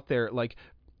who are out there, like,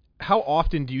 how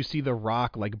often do you see The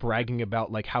Rock like bragging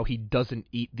about like how he doesn't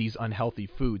eat these unhealthy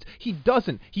foods? He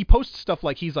doesn't. He posts stuff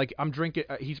like he's like, I'm drinking.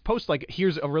 He posts like,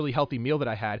 here's a really healthy meal that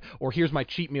I had, or here's my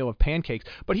cheat meal of pancakes.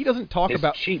 But he doesn't talk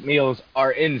about cheat meals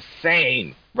are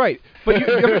insane. Right. But do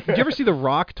you ever see The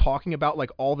Rock talking about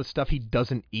like all the stuff he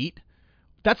doesn't eat?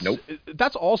 Nope.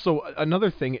 That's also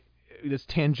another thing that's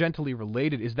tangentially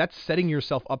related, is that's setting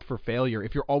yourself up for failure.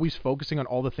 If you're always focusing on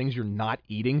all the things you're not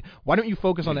eating, why don't you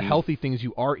focus on the healthy things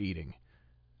you are eating?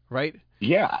 Right?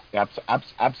 Yeah,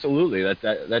 absolutely.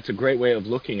 That's a great way of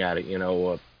looking at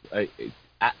it.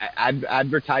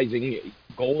 Advertising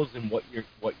goals and what you're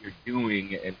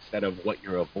doing instead of what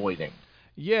you're avoiding.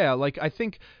 Yeah, like I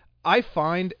think I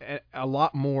find a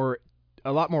lot more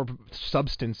a lot more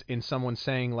substance in someone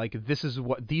saying like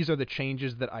these are the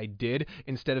changes that I did,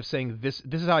 instead of saying this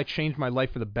is how I changed my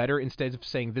life for the better, instead of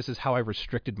saying this is how I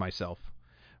restricted myself,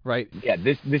 right? Yeah,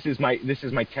 this is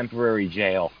my temporary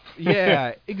jail.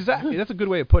 Yeah, exactly. That's a good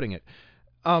way of putting it.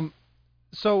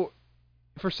 So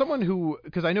for someone who,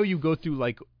 because I know you go through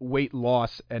like weight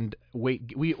loss and we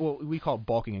call it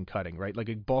bulking and cutting, right? Like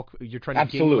a bulk, you're trying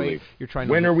to gain weight, you're trying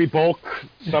to Winter we bulk,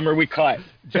 summer we cut.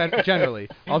 Generally,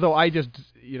 although I just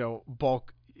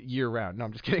bulk year round. No,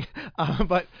 I'm just kidding.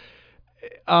 But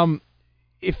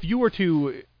if you were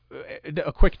to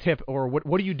a quick tip, or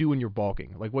what do you do when you're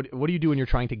bulking? Like what do you do when you're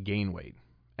trying to gain weight?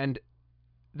 And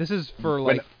this is for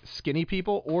like skinny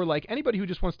people, or like anybody who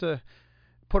just wants to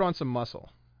put on some muscle.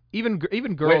 Even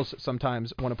girls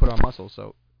sometimes want to put on muscle,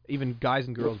 so even guys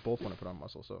and girls both want to put on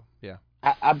muscle. So yeah,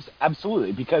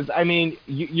 absolutely. Because I mean,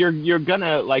 you're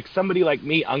gonna, like somebody like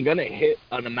me, I'm gonna hit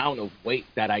an amount of weight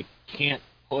that I can't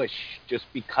push just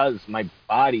because my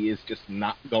body is just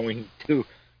not going to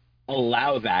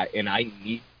allow that, and I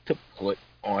need to put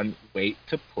on weight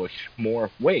to push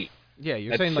more weight. Yeah,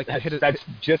 you're saying like that's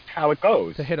just how it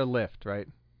goes. To hit a lift, right?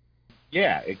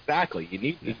 Yeah, exactly.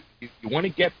 You want to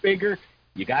get bigger.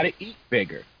 You got to eat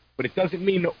bigger, but it doesn't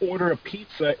mean to order a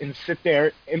pizza and sit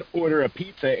there and order a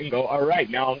pizza and go, all right,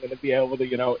 now I'm going to be able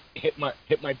to, hit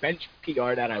my bench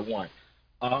PR that I want.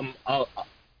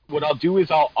 What I'll do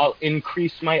is I'll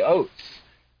increase my oats.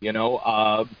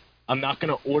 I'm not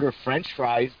going to order French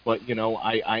fries, but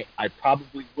I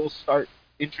probably will start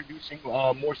introducing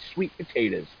more sweet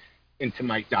potatoes into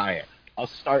my diet. I'll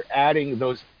start adding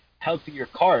those healthier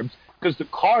carbs, because the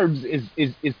carbs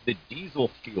is the diesel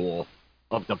fuel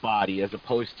of the body as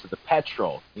opposed to the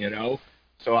petrol,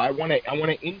 So I want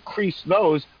to increase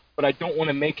those, but I don't want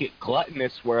to make it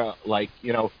gluttonous where I'm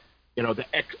going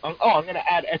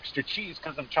to add extra cheese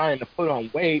because I'm trying to put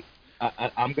on weight.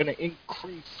 I'm going to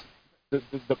increase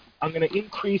I'm going to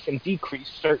increase and decrease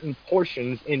certain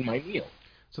portions in my meal.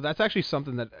 So that's actually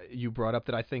something that you brought up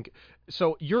that I think.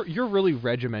 So you're really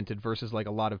regimented versus like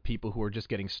a lot of people who are just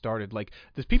getting started. Like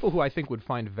there's people who I think would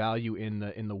find value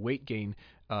in the weight gain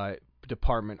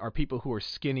department are people who are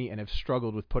skinny and have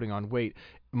struggled with putting on weight,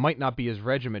 might not be as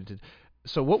regimented.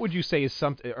 So what would you say is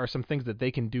some things that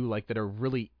they can do like that are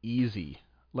really easy?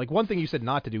 Like one thing you said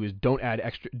not to do is don't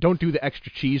do the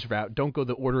extra cheese route. Don't go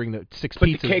ordering the 6 pizzas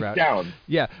route. Put the cake down.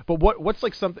 Yeah, but what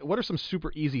are some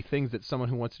super easy things that someone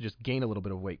who wants to just gain a little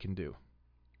bit of weight can do?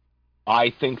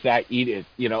 I think that a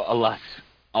lot.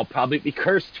 I'll probably be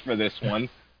cursed for this one,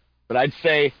 but I'd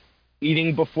say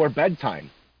eating before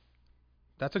bedtime.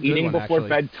 That's a good one. Eating before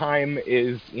bedtime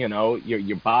is,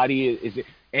 your body is,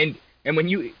 and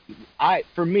when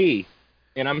for me,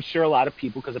 and I'm sure a lot of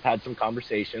people, because I've had some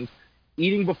conversations,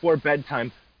 eating before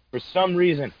bedtime, for some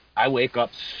reason, I wake up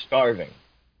starving.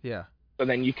 Yeah. So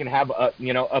then you can have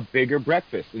a bigger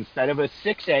breakfast. Instead of a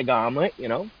 6-egg omelet,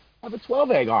 have a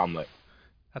 12-egg omelet.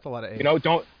 That's a lot of eggs.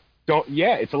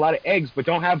 It's a lot of eggs, but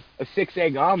don't have a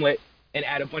 6-egg omelet and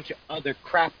add a bunch of other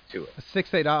crap to it. A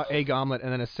 6-egg omelet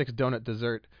and then a 6-donut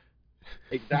dessert.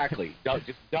 Exactly.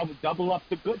 Just double up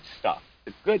the good stuff.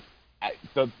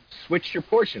 So switch your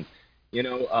portions.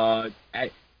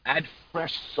 Add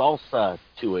fresh salsa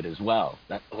to it as well.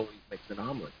 That always makes an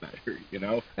omelet better,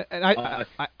 And I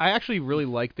actually really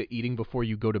like the eating before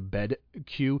you go to bed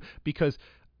cue, because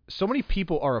so many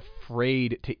people are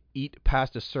afraid to eat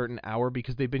past a certain hour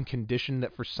because they've been conditioned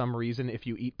that for some reason if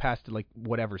you eat past like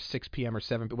whatever 6 p.m. or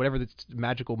 7, whatever this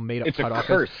magical made up cutoff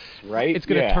is, right? It's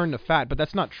going to turn to fat, but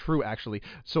that's not true actually.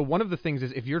 So one of the things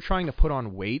is if you're trying to put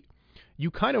on weight, you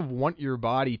kind of want your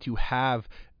body to have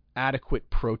adequate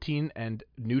protein and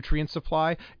nutrient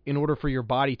supply in order for your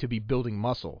body to be building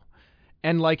muscle.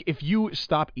 And like if you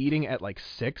stop eating at like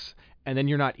 6 and then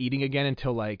you're not eating again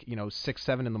until like 6,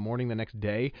 7 in the morning the next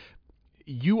day,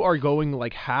 you are going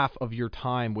like half of your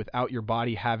time without your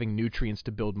body having nutrients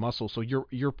to build muscle. So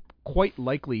you're quite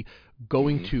likely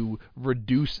going to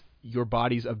reduce your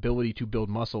body's ability to build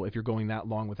muscle if you're going that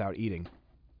long without eating.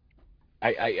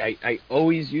 I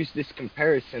always use this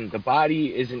comparison. The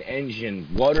body is an engine.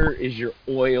 Water is your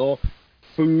oil.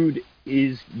 Food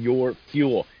is your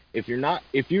fuel. If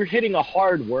you're hitting a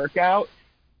hard workout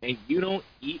and you don't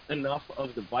eat enough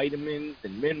of the vitamins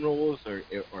and minerals or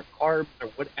carbs or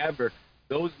whatever,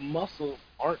 those muscles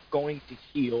aren't going to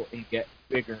heal and get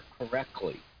bigger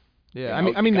correctly. Yeah,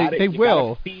 I mean they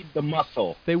will feed the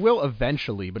muscle. They will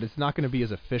eventually, but it's not going to be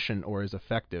as efficient or as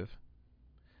effective.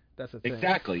 That's the thing.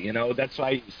 Exactly. That's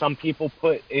why some people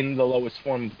put in the lowest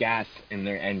form of gas in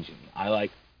their engine. I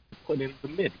like to put in the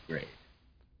mid grade.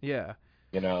 Yeah.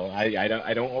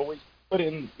 I don't always put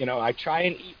in. I try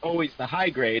and eat always the high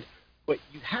grade, but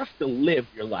you have to live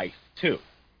your life too.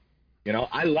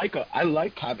 I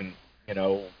like having, you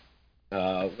know,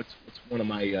 what's one of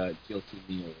my guilty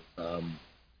meals?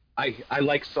 I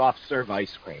like soft serve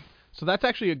ice cream. So that's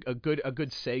actually a good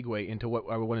segue into what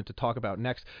I wanted to talk about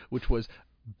next, which was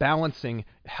balancing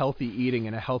healthy eating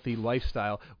and a healthy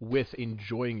lifestyle with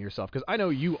enjoying yourself. Because I know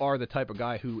you are the type of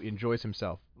guy who enjoys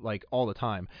himself like all the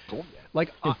time. Oh yeah.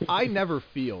 Like I never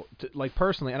feel like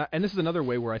personally, and this is another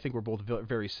way where I think we're both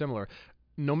very similar.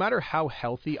 No matter how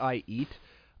healthy I eat,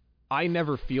 I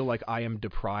never feel like I am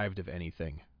deprived of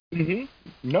anything. Hmm.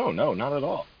 No, no, not at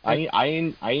all. Like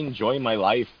I enjoy my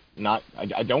life. Not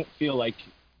I don't feel like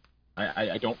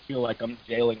I don't feel like I'm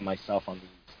jailing myself on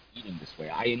eating this way.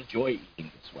 I enjoy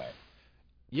eating this way.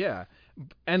 yeah,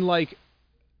 and like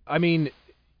I mean,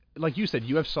 like you said,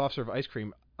 you have soft serve ice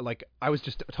cream. Like I was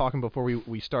just talking before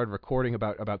we started recording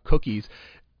about cookies.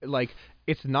 Like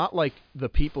it's not like the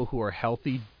people who are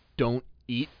healthy don't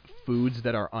eat foods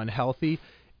that are unhealthy.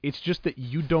 It's just that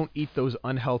you don't eat those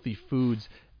unhealthy foods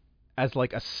as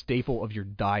like a staple of your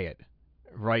diet,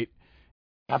 right?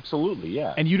 Absolutely,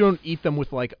 yeah. And you don't eat them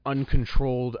with like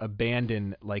uncontrolled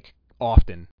abandon, like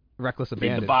often, reckless Read the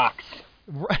abandon. box.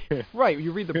 Right, right.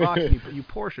 You read the box and you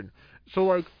portion. So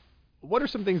like, what are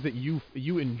some things that you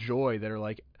enjoy that are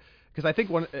like? Because I think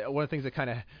one of the things that kind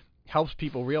of helps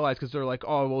people realize, because they're like,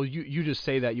 oh well, you just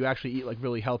say that you actually eat like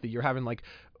really healthy. You have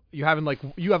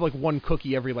like one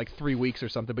cookie every like 3 weeks or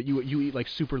something, but you eat like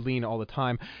super lean all the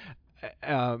time.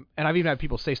 And I've even had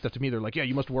people say stuff to me. They're like, yeah,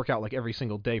 you must work out like every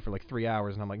single day for like 3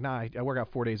 hours, and I'm like, nah, I work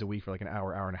out 4 days a week for like an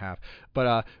hour and a half.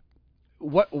 But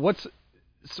what's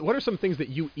so what are some things that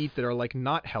you eat that are like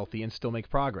not healthy and still make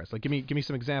progress? Like give me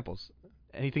some examples.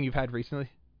 Anything you've had recently?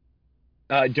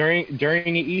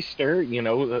 During Easter,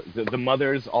 the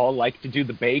mothers all like to do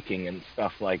the baking and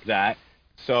stuff like that.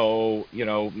 So,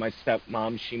 my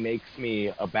stepmom, she makes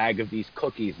me a bag of these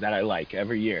cookies that I like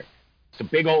every year. It's a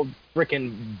big old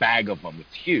freaking bag of them.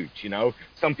 It's huge.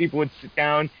 Some people would sit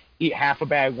down, eat half a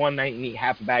bag one night and eat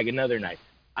half a bag another night.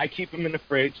 I keep them in the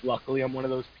fridge. Luckily, I'm one of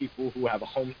those people who have a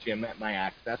home gym at my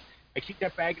access. I keep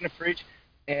that bag in the fridge,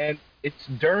 and it's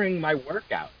during my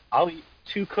workout. I'll eat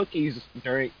two cookies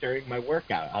during my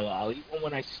workout. I'll eat one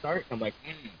when I start, and I'm like,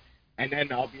 and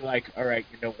then I'll be like, all right,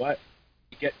 you know what?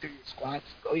 You get through your squats,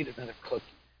 go eat another cookie,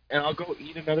 and I'll go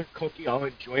eat another cookie. I'll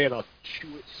enjoy it. I'll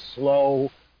chew it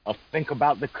slow. I'll think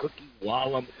about the cookie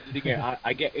while I'm eating it.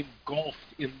 I get engulfed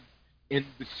in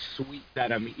the sweet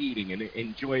that I'm eating and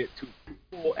enjoy it to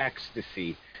full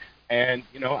ecstasy. And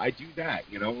I do that.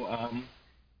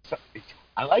 So,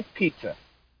 I like pizza.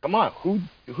 Come on,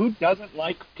 who doesn't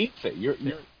like pizza? You're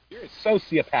a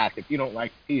sociopath if you don't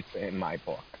like pizza in my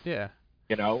book. Yeah.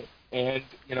 You know, and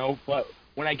but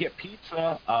when I get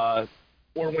pizza,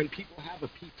 or when people have a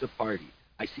pizza party,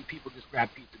 I see people just grab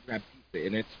pizza,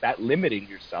 and it's that limiting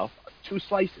yourself. Two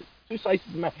slices,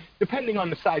 depending on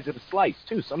the size of the slice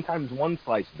too. Sometimes one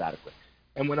slice is adequate.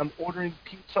 And when I'm ordering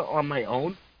pizza on my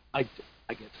own, I get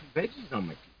some veggies on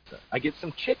my pizza. I get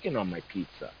some chicken on my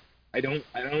pizza. I don't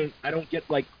get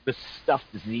like the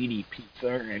stuffed ziti pizza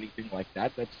or anything like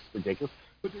that. That's ridiculous.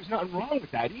 But there's nothing wrong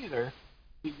with that either.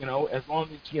 As long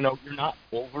as you're not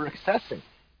over accessing.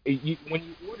 When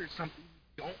you order something,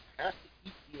 you don't have to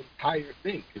eat the entire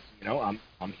thing because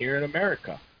I'm here in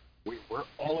America. We're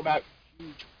all about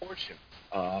huge portions.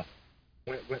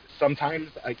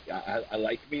 Sometimes I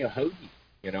like me a hoagie.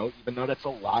 Even though that's a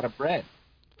lot of bread.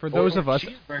 For those of us,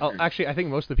 Cheeseburger. actually, I think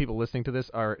most of the people listening to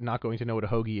this are not going to know what a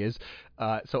hoagie is.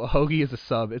 So a hoagie is a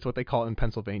sub. It's what they call it in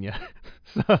Pennsylvania.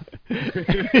 So,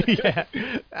 yeah,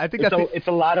 I think it's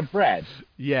a lot of bread.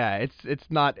 Yeah, it's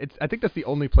not. I think that's the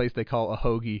only place they call a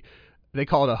hoagie. They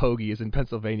call it a hoagie is in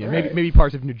Pennsylvania. Right. Maybe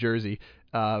parts of New Jersey,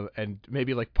 and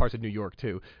maybe like parts of New York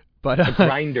too. But A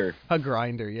grinder. a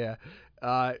grinder, yeah.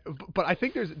 But I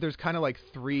think there's kind of like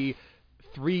three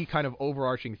kind of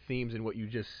overarching themes in what you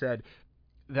just said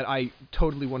that I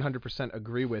totally 100%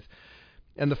 agree with.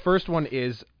 And the first one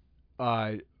is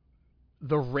the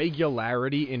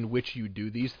regularity in which you do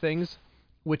these things,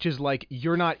 which is like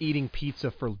you're not eating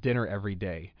pizza for dinner every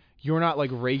day. You're not like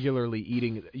regularly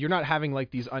eating. You're not having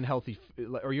like these unhealthy,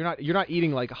 or you're not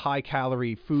eating like high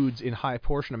calorie foods in high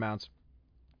portion amounts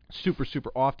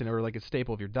super often, or like a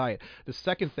staple of your diet. The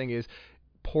second thing is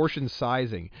portion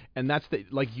sizing, and that's the,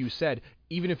 like you said,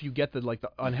 even if you get the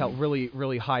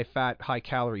really high fat, high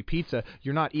calorie pizza,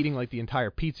 you're not eating like the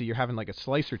entire pizza. You're having like a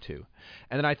slice or two.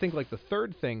 And then I think like the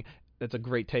third thing that's a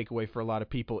great takeaway for a lot of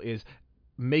people is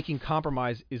making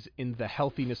compromise is in the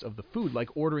healthiness of the food, like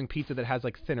ordering pizza that has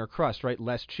like thinner crust, right,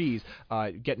 less cheese,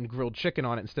 getting grilled chicken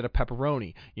on it instead of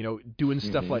pepperoni, doing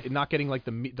stuff like not getting like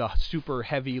the super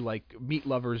heavy like meat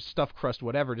lovers stuffed crust,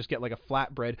 whatever. Just get like a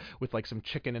flatbread with like some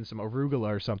chicken and some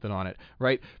arugula or something on it,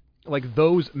 right? Like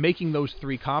making those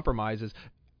three compromises.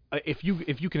 If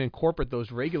you can incorporate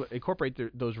those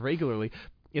regularly,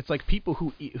 it's like people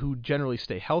who generally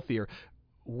stay healthier.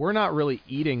 We're not really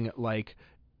eating like.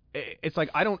 It's like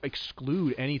I don't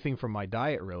exclude anything from my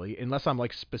diet really, unless I'm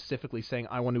like specifically saying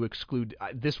I want to exclude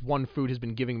this one food has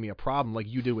been giving me a problem, like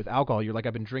you did with alcohol. You're like,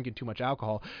 I've been drinking too much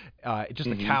alcohol. Just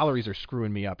the calories are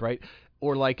screwing me up, right?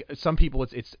 Or like some people,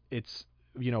 it's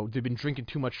they've been drinking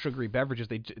too much sugary beverages.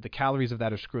 The calories of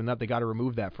that are screwing up. They got to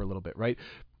remove that for a little bit, right?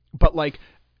 But like,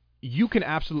 you can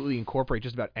absolutely incorporate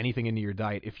just about anything into your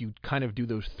diet if you kind of do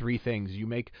those three things. You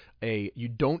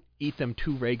don't eat them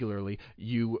too regularly,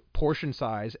 you portion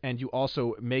size, and you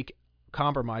also make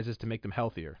compromises to make them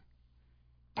healthier.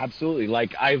 Absolutely.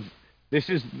 Like this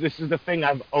is the thing.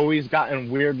 I've always gotten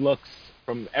weird looks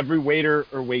from every waiter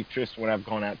or waitress when I've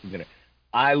gone out to dinner.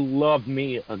 I love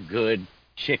me a good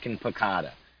chicken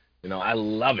piccata. I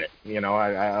love it.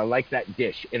 I like that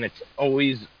dish, and it's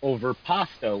always over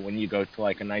pasta when you go to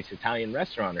like a nice Italian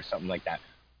restaurant or something like that.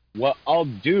 What I'll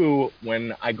do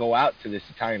when I go out to this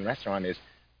Italian restaurant is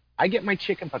I get my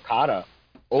chicken piccata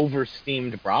over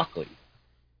steamed broccoli.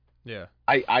 Yeah.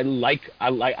 I like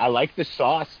the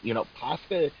sauce.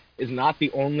 Pasta is not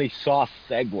the only sauce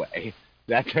segue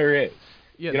that there is.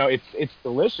 Yeah. It's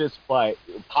delicious, but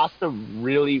pasta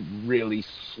really, really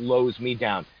slows me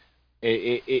down.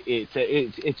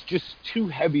 It's just too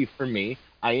heavy for me.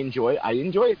 I enjoy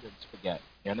the spaghetti,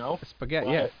 Spaghetti,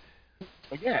 but, yeah.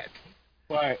 Spaghetti.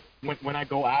 But when I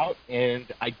go out and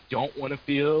I don't want to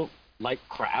feel like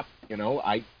crap,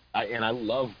 I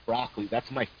love broccoli. That's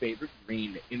my favorite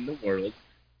green in the world,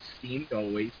 steamed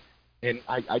always. And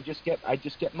I just get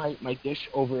my dish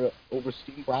over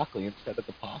steamed broccoli instead of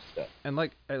the pasta. And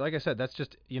like I said, that's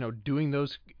just doing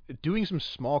some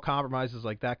small compromises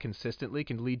like that consistently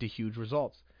can lead to huge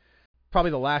results.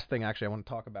 Probably the last thing actually I want to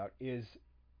talk about is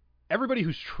everybody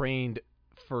who's trained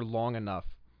for long enough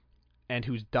and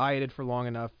who's dieted for long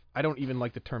enough. I don't even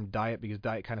like the term diet because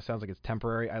diet kind of sounds like it's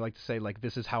temporary. I like to say like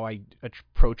this is how I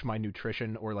approach my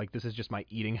nutrition, or like this is just my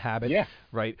eating habit. Yeah.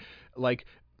 Right. Like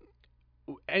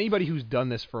anybody who's done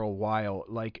this for a while,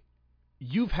 like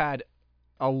you've had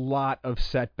a lot of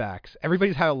setbacks.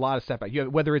 Everybody's had a lot of setbacks.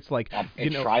 Whether it's like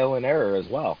trial and error as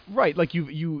well. Right, like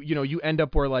you end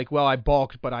up where like, well, I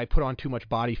bulked but I put on too much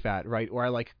body fat, right? Or I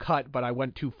like cut but I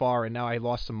went too far and now I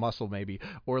lost some muscle maybe.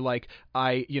 Or like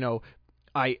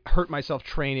I hurt myself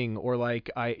training, or like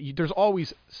there's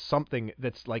always something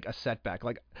that's like a setback,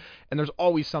 like, and there's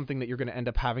always something that you're going to end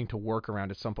up having to work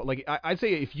around at some point. Like I'd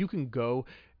say if you can go.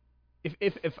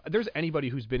 If there's anybody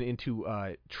who's been into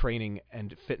training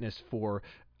and fitness for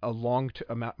a long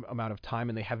amount of time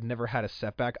and they have never had a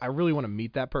setback, I really want to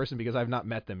meet that person because I've not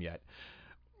met them yet.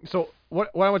 So what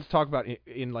I want to talk about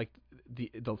in like the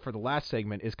for the last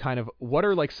segment is kind of what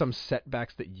are like some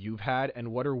setbacks that you've had,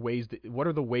 and what are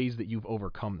the ways that you've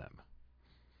overcome them?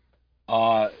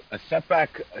 A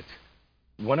setback.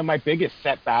 One of my biggest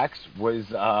setbacks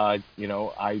was, I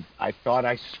thought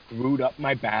I screwed up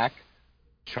my back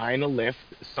trying to lift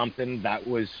something that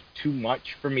was too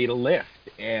much for me to lift.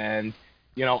 And,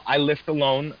 I lift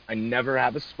alone. I never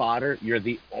have a spotter. You're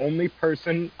the only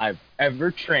person I've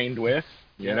ever trained with,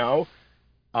 you know?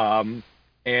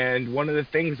 And one of the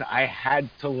things I had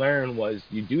to learn was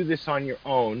you do this on your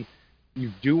own.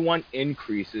 You do want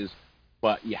increases,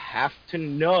 but you have to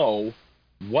know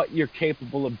what you're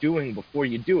capable of doing before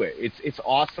you do it. It's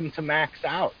awesome to max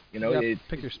out,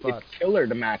 pick your spots. It's killer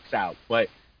to max out, but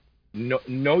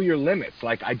know your limits.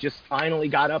 Like I just finally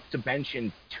got up to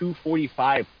benching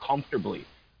 245 comfortably.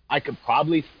 I could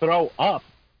probably throw up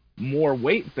more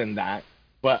weight than that,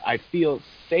 but I feel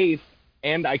safe,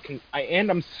 and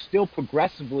I'm still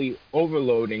progressively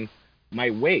overloading my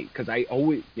weight because I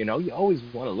always, you always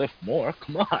want to lift more.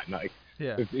 Come on, like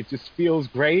it just feels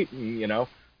great, and,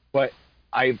 but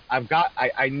I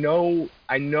know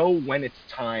when it's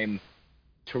time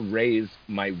to raise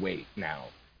my weight now.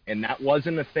 And that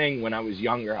wasn't a thing when I was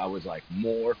younger. I was like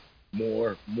more. I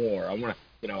want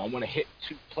to hit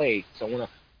 2 plates. I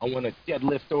want to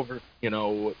deadlift over,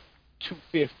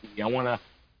 250. I want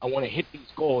to hit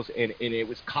these goals, and it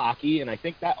was cocky. And I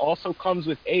think that also comes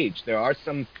with age. There are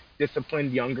some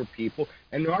disciplined younger people,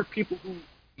 and there are people who,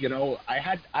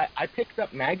 I picked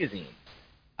up magazines.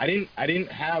 I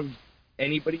didn't have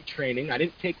anybody training. I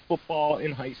didn't take football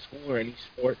in high school or any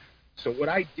sport. So what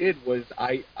I did was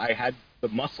I had the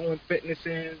Muscle and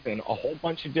Fitnesses and a whole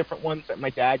bunch of different ones that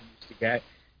my dad used to get.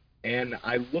 And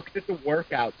I looked at the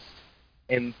workouts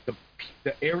and the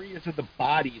areas of the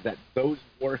body that those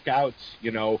workouts,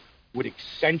 would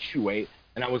accentuate.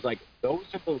 And I was like, those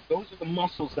are the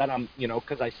muscles that I'm,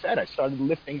 because I said I started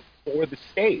lifting for the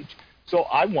stage. So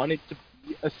I wanted to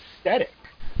be aesthetic.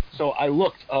 So I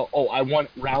looked, I want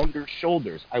rounder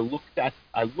shoulders. I looked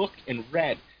and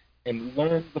read and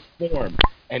learned the form.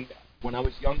 And when I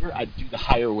was younger, I'd do the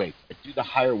higher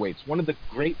weights. One of the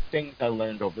great things I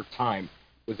learned over time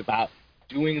was about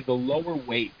doing the lower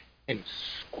weight and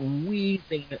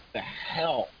squeezing the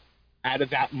hell out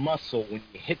of that muscle when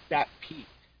you hit that peak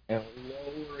and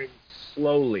lowering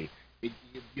slowly.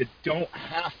 You don't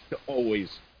have to always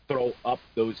throw up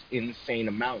those insane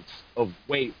amounts of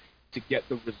weight to get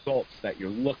the results that you're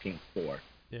looking for.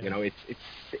 Yeah.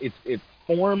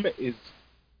 Form is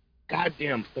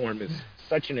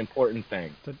such an important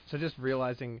thing. So just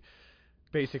realizing,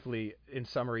 basically, in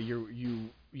summary,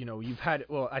 you've had,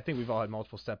 well, I think we've all had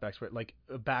multiple setbacks, where like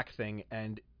a back thing,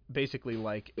 and basically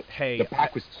like, hey, the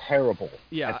back was terrible.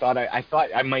 Yeah, I thought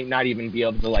I might not even be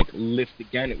able to like lift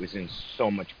again. It was in so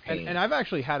much pain. And I've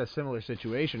actually had a similar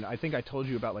situation. I think I told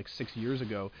you about like 6 years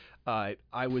ago. I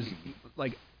was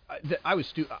like, I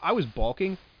was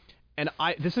bulking. And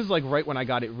this is like right when I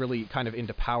got it really kind of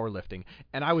into powerlifting,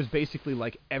 and I was basically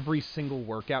like every single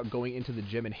workout going into the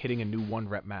gym and hitting a new 1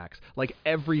 rep max. Like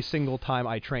every single time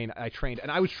I trained,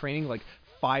 and I was training like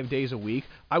 5 days a week.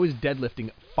 I was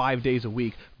deadlifting 5 days a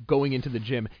week, going into the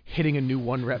gym, hitting a new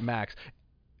 1 rep max.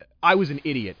 I was an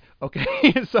idiot,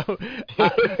 okay? So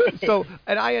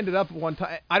and I ended up one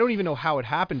time, I don't even know how it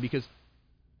happened, because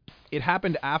it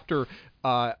happened after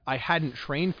I hadn't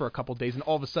trained for a couple days, and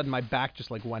all of a sudden my back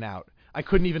just like went out. I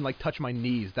couldn't even like touch my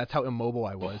knees. That's how immobile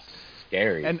I was.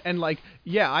 Scary. And like,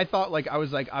 yeah, I thought like I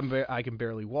was like I can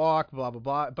barely walk, blah blah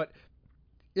blah. But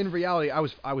in reality, I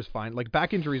was fine. Like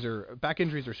back injuries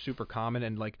are super common,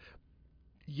 and like,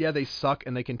 yeah, they suck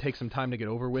and they can take some time to get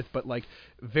over with, but like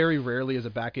very rarely is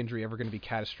a back injury ever going to be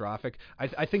catastrophic.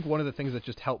 I think one of the things that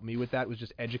just helped me with that was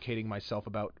just educating myself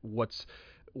about what's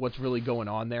really going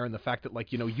on there, and the fact that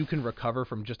like, you can recover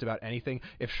from just about anything.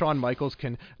 If Shawn Michaels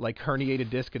can like herniate a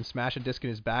disc and smash a disc in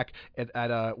his back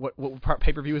at what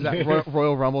pay-per-view is that,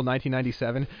 Royal Rumble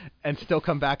 1997, and still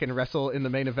come back and wrestle in the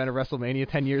main event of WrestleMania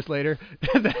 10 years later,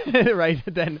 right,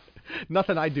 then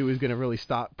nothing I do is going to really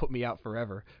put me out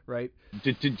forever, right?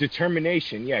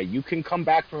 Determination, yeah, you can come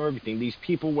back from everything. These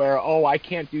people where, I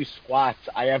can't do squats,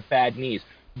 I have bad knees.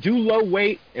 Do low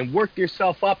weight and work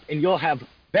yourself up and you'll have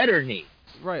better knees.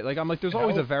 Right, like I'm like, there's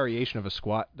always a variation of a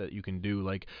squat that you can do.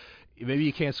 Like, maybe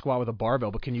you can't squat with a barbell,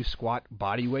 but can you squat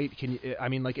body weight? Can you? I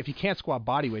mean, like, if you can't squat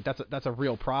body weight, that's a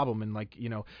real problem. And like,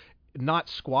 not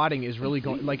squatting is really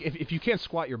going. Like, if you can't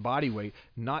squat your body weight,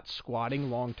 not squatting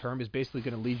long term is basically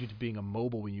going to lead you to being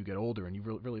immobile when you get older, and you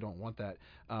really don't want that.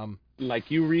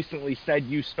 Like you recently said,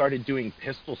 you started doing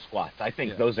pistol squats. I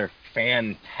think those are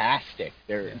fantastic.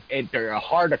 They're a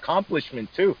hard accomplishment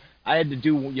too. I had to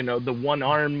do, the one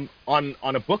arm on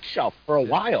a bookshelf for a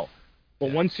while.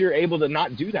 But once you're able to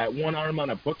not do that, one arm on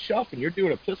a bookshelf, and you're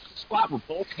doing a pistol squat with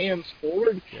both hands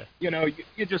forward, you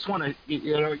just want to,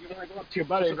 you want to go up to your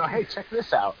buddy and go, hey, check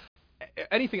this out. Is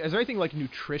there anything like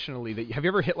nutritionally that have you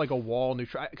ever hit like a wall?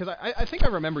 Because I think I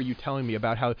remember you telling me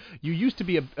about how you used to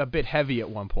be a bit heavy at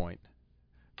one point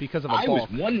because of a bulk. I was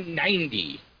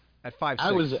 190 at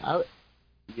 5'6".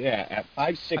 Yeah, at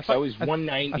 5'6", I was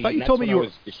 190. I thought you told me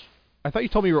I thought you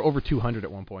told me you were over 200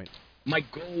 at one point. My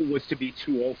goal was to be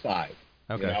 205.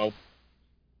 Okay.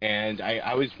 And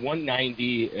I was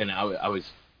 190, and I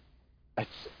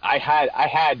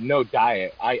had no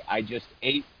diet. I just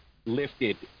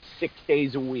lifted 6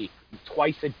 days a week,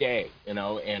 twice a day, and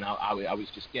I was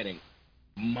just getting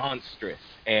monstrous.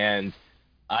 And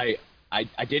I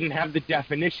didn't have the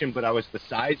definition, but I was the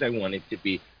size I wanted to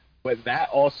be. But that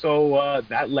also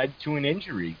that led to an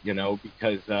injury,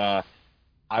 because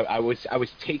I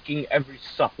was taking every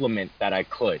supplement that I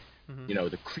could,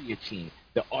 the creatine,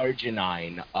 the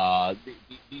arginine,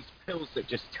 these pills that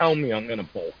just tell me I'm gonna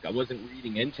bulk. I wasn't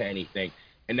reading into anything,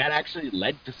 and that actually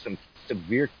led to some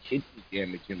severe kidney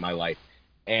damage in my life.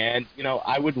 And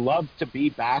I would love to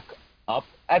be back up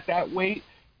at that weight,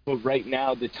 but right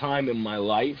now, the time in my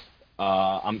life,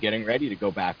 I'm getting ready to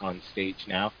go back on stage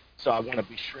now. So I want to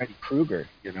be Shreddy Krueger,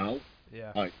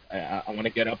 Yeah. I want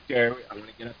to get up there. I want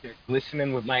to get up there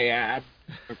glistening with my abs,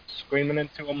 screaming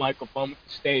into a microphone with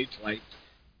the stage lights.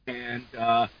 And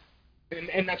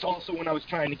that's also when I was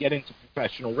trying to get into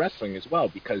professional wrestling as well,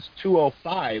 because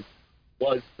 205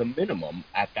 was the minimum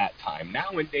at that time.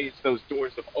 Nowadays, those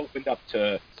doors have opened up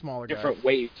to Smaller different guys.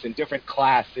 weights and different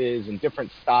classes and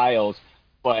different styles.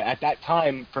 But at that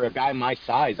time, for a guy my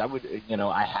size, I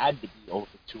had to be over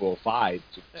 205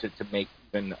 to make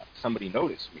even somebody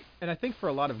notice me. And I think for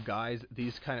a lot of guys,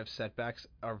 these kind of setbacks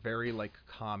are very like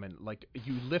common. Like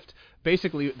you lift,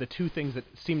 basically the two things that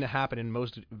seem to happen in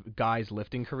most guys'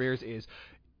 lifting careers is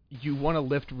you want to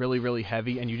lift really, really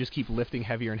heavy, and you just keep lifting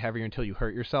heavier and heavier until you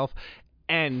hurt yourself.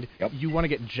 And Yep. you want to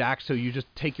get jacked, so you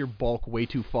just take your bulk way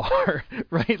too far,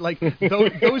 right? Like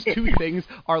those two things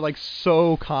are like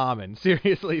so common.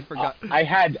 Seriously, forgot. I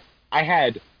had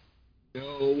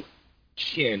no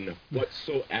chin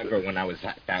whatsoever when I was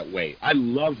at that weight. I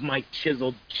love my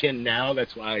chiseled chin now.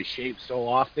 That's why I shave so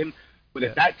often. But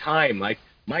at that time, like,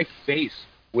 my face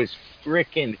was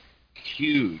freaking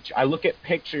huge. I look at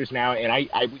pictures now, and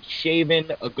I would shave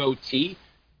in a goatee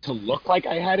to look like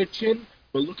I had a chin.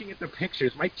 But looking at the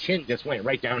pictures, my chin just went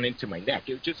right down into my neck.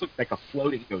 It just looked like a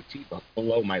floating goatee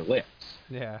below my lips.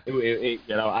 Yeah.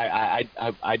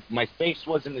 My face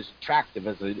wasn't as attractive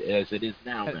as it is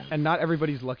now. And not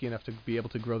everybody's lucky enough to be able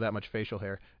to grow that much facial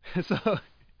hair. So.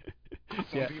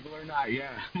 Some people are not. Yeah,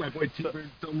 my boy T-Bird's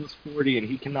almost 40 and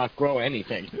he cannot grow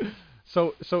anything.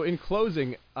 So in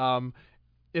closing,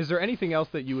 is there anything else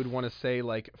that you would want to say,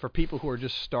 like, for people who are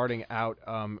just starting out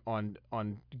on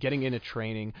getting into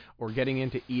training or getting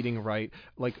into eating right?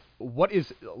 Like, what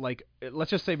is, like, let's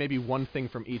just say maybe one thing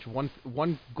from each, one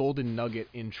golden nugget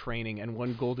in training and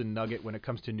one golden nugget when it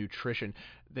comes to nutrition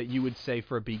that you would say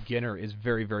for a beginner is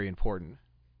very, very important.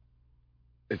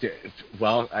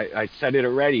 Well, I said it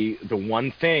already. The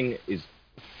one thing is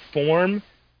form,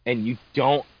 and you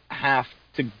don't have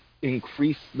to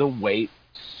increase the weight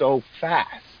so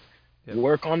fast. Yep.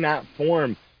 Work on that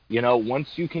form.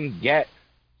 Once you can get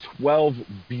 12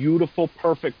 beautiful,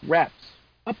 perfect reps,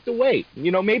 up the weight.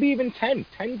 Maybe even 10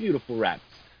 beautiful reps.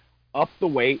 Up the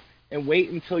weight and wait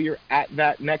until you're at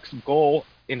that next goal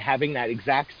in having that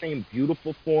exact same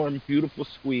beautiful form, beautiful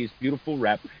squeeze, beautiful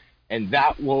rep, and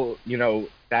that will,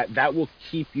 that will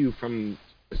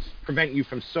prevent you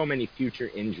from so many future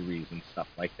injuries and stuff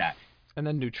like that. And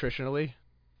then nutritionally,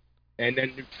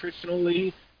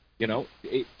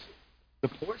 it's the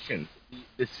portion,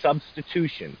 the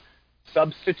substitution.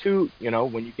 Substitute,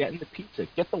 when you get into pizza,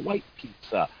 get the white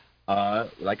pizza.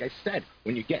 Like I said,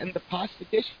 when you get in the pasta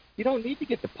dish, you don't need to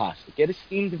get the pasta. Get a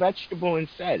steamed vegetable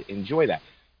instead. Enjoy that.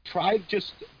 Try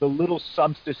just the little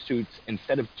substitutes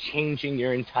instead of changing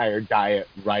your entire diet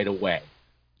right away.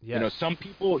 yes. Some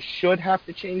people should have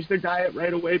to change their diet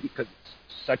right away because it's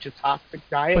such a toxic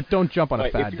diet. But don't jump on a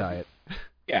But fad diet.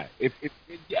 Yeah,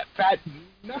 fad,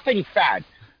 nothing fad.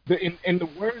 In the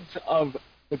words of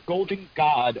the golden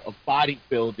god of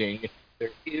bodybuilding,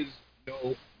 there is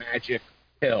no magic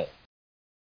pill.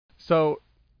 So,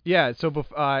 yeah. So,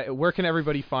 where can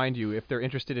everybody find you if they're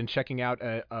interested in checking out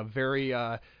some very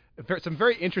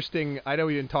interesting? I know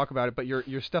we didn't talk about it, but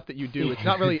your stuff that you do. It's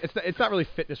not really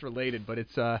fitness related, but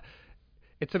it's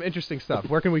some interesting stuff.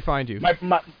 Where can we find you?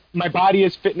 My body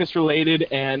is fitness related,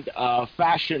 and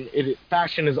fashion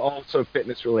is also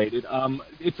fitness related.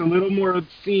 It's a little more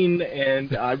obscene,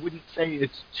 and I wouldn't say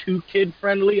it's too kid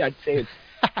friendly. I'd say it's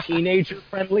teenager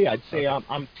friendly. I'd say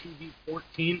I'm TV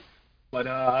 14. But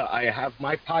I have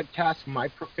my podcast, My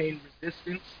Profane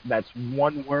Resistance. That's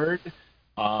one word.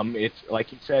 It's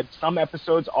like you said, some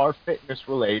episodes are fitness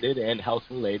related and health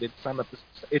related. Some episodes,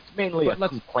 it's mainly a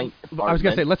complaint department. I was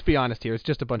gonna say, let's be honest here. It's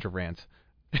just a bunch of rants.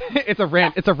 It's a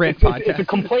rant podcast. It's a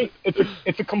complaint.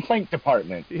 It's a complaint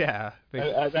department. Yeah.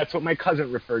 That's what my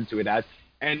cousin referred to it as.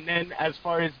 And then as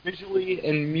far as visually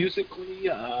and musically,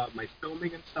 my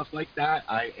filming and stuff like that,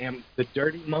 I am the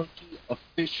Dirty Monkey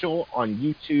Official on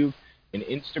YouTube and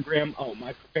Instagram.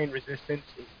 My Profane Resistance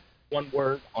is one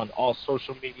word on all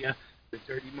social media. The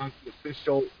Dirty Monkey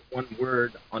Official, one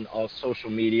word on all social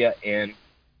media. And,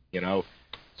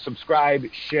 subscribe,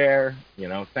 share.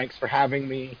 Thanks for having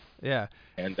me. Yeah.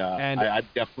 And I'd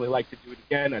definitely like to do it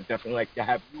again. I'd definitely like to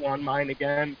have you on mine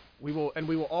again. We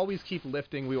will always keep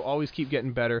lifting. We will always keep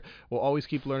getting better. We'll always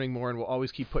keep learning more, and we'll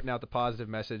always keep putting out the positive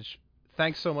message.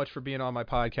 Thanks so much for being on my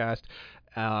podcast.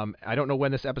 I don't know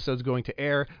when this episode's going to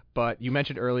air, but you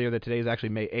mentioned earlier that today is actually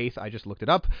May 8th. I just looked it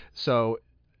up. So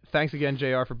thanks again,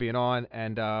 JR, for being on,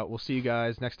 and we'll see you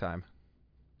guys next time.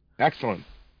 Excellent.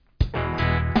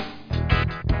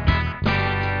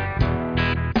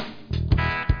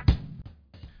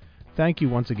 Thank you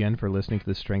once again for listening to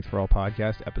the Strength for All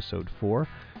podcast, episode 4.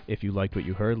 If you liked what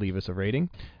you heard, leave us a rating.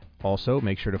 Also,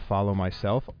 make sure to follow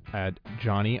myself at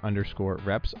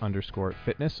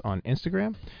Johnny_reps_fitness on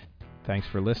Instagram. Thanks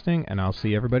for listening, and I'll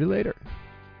see everybody later.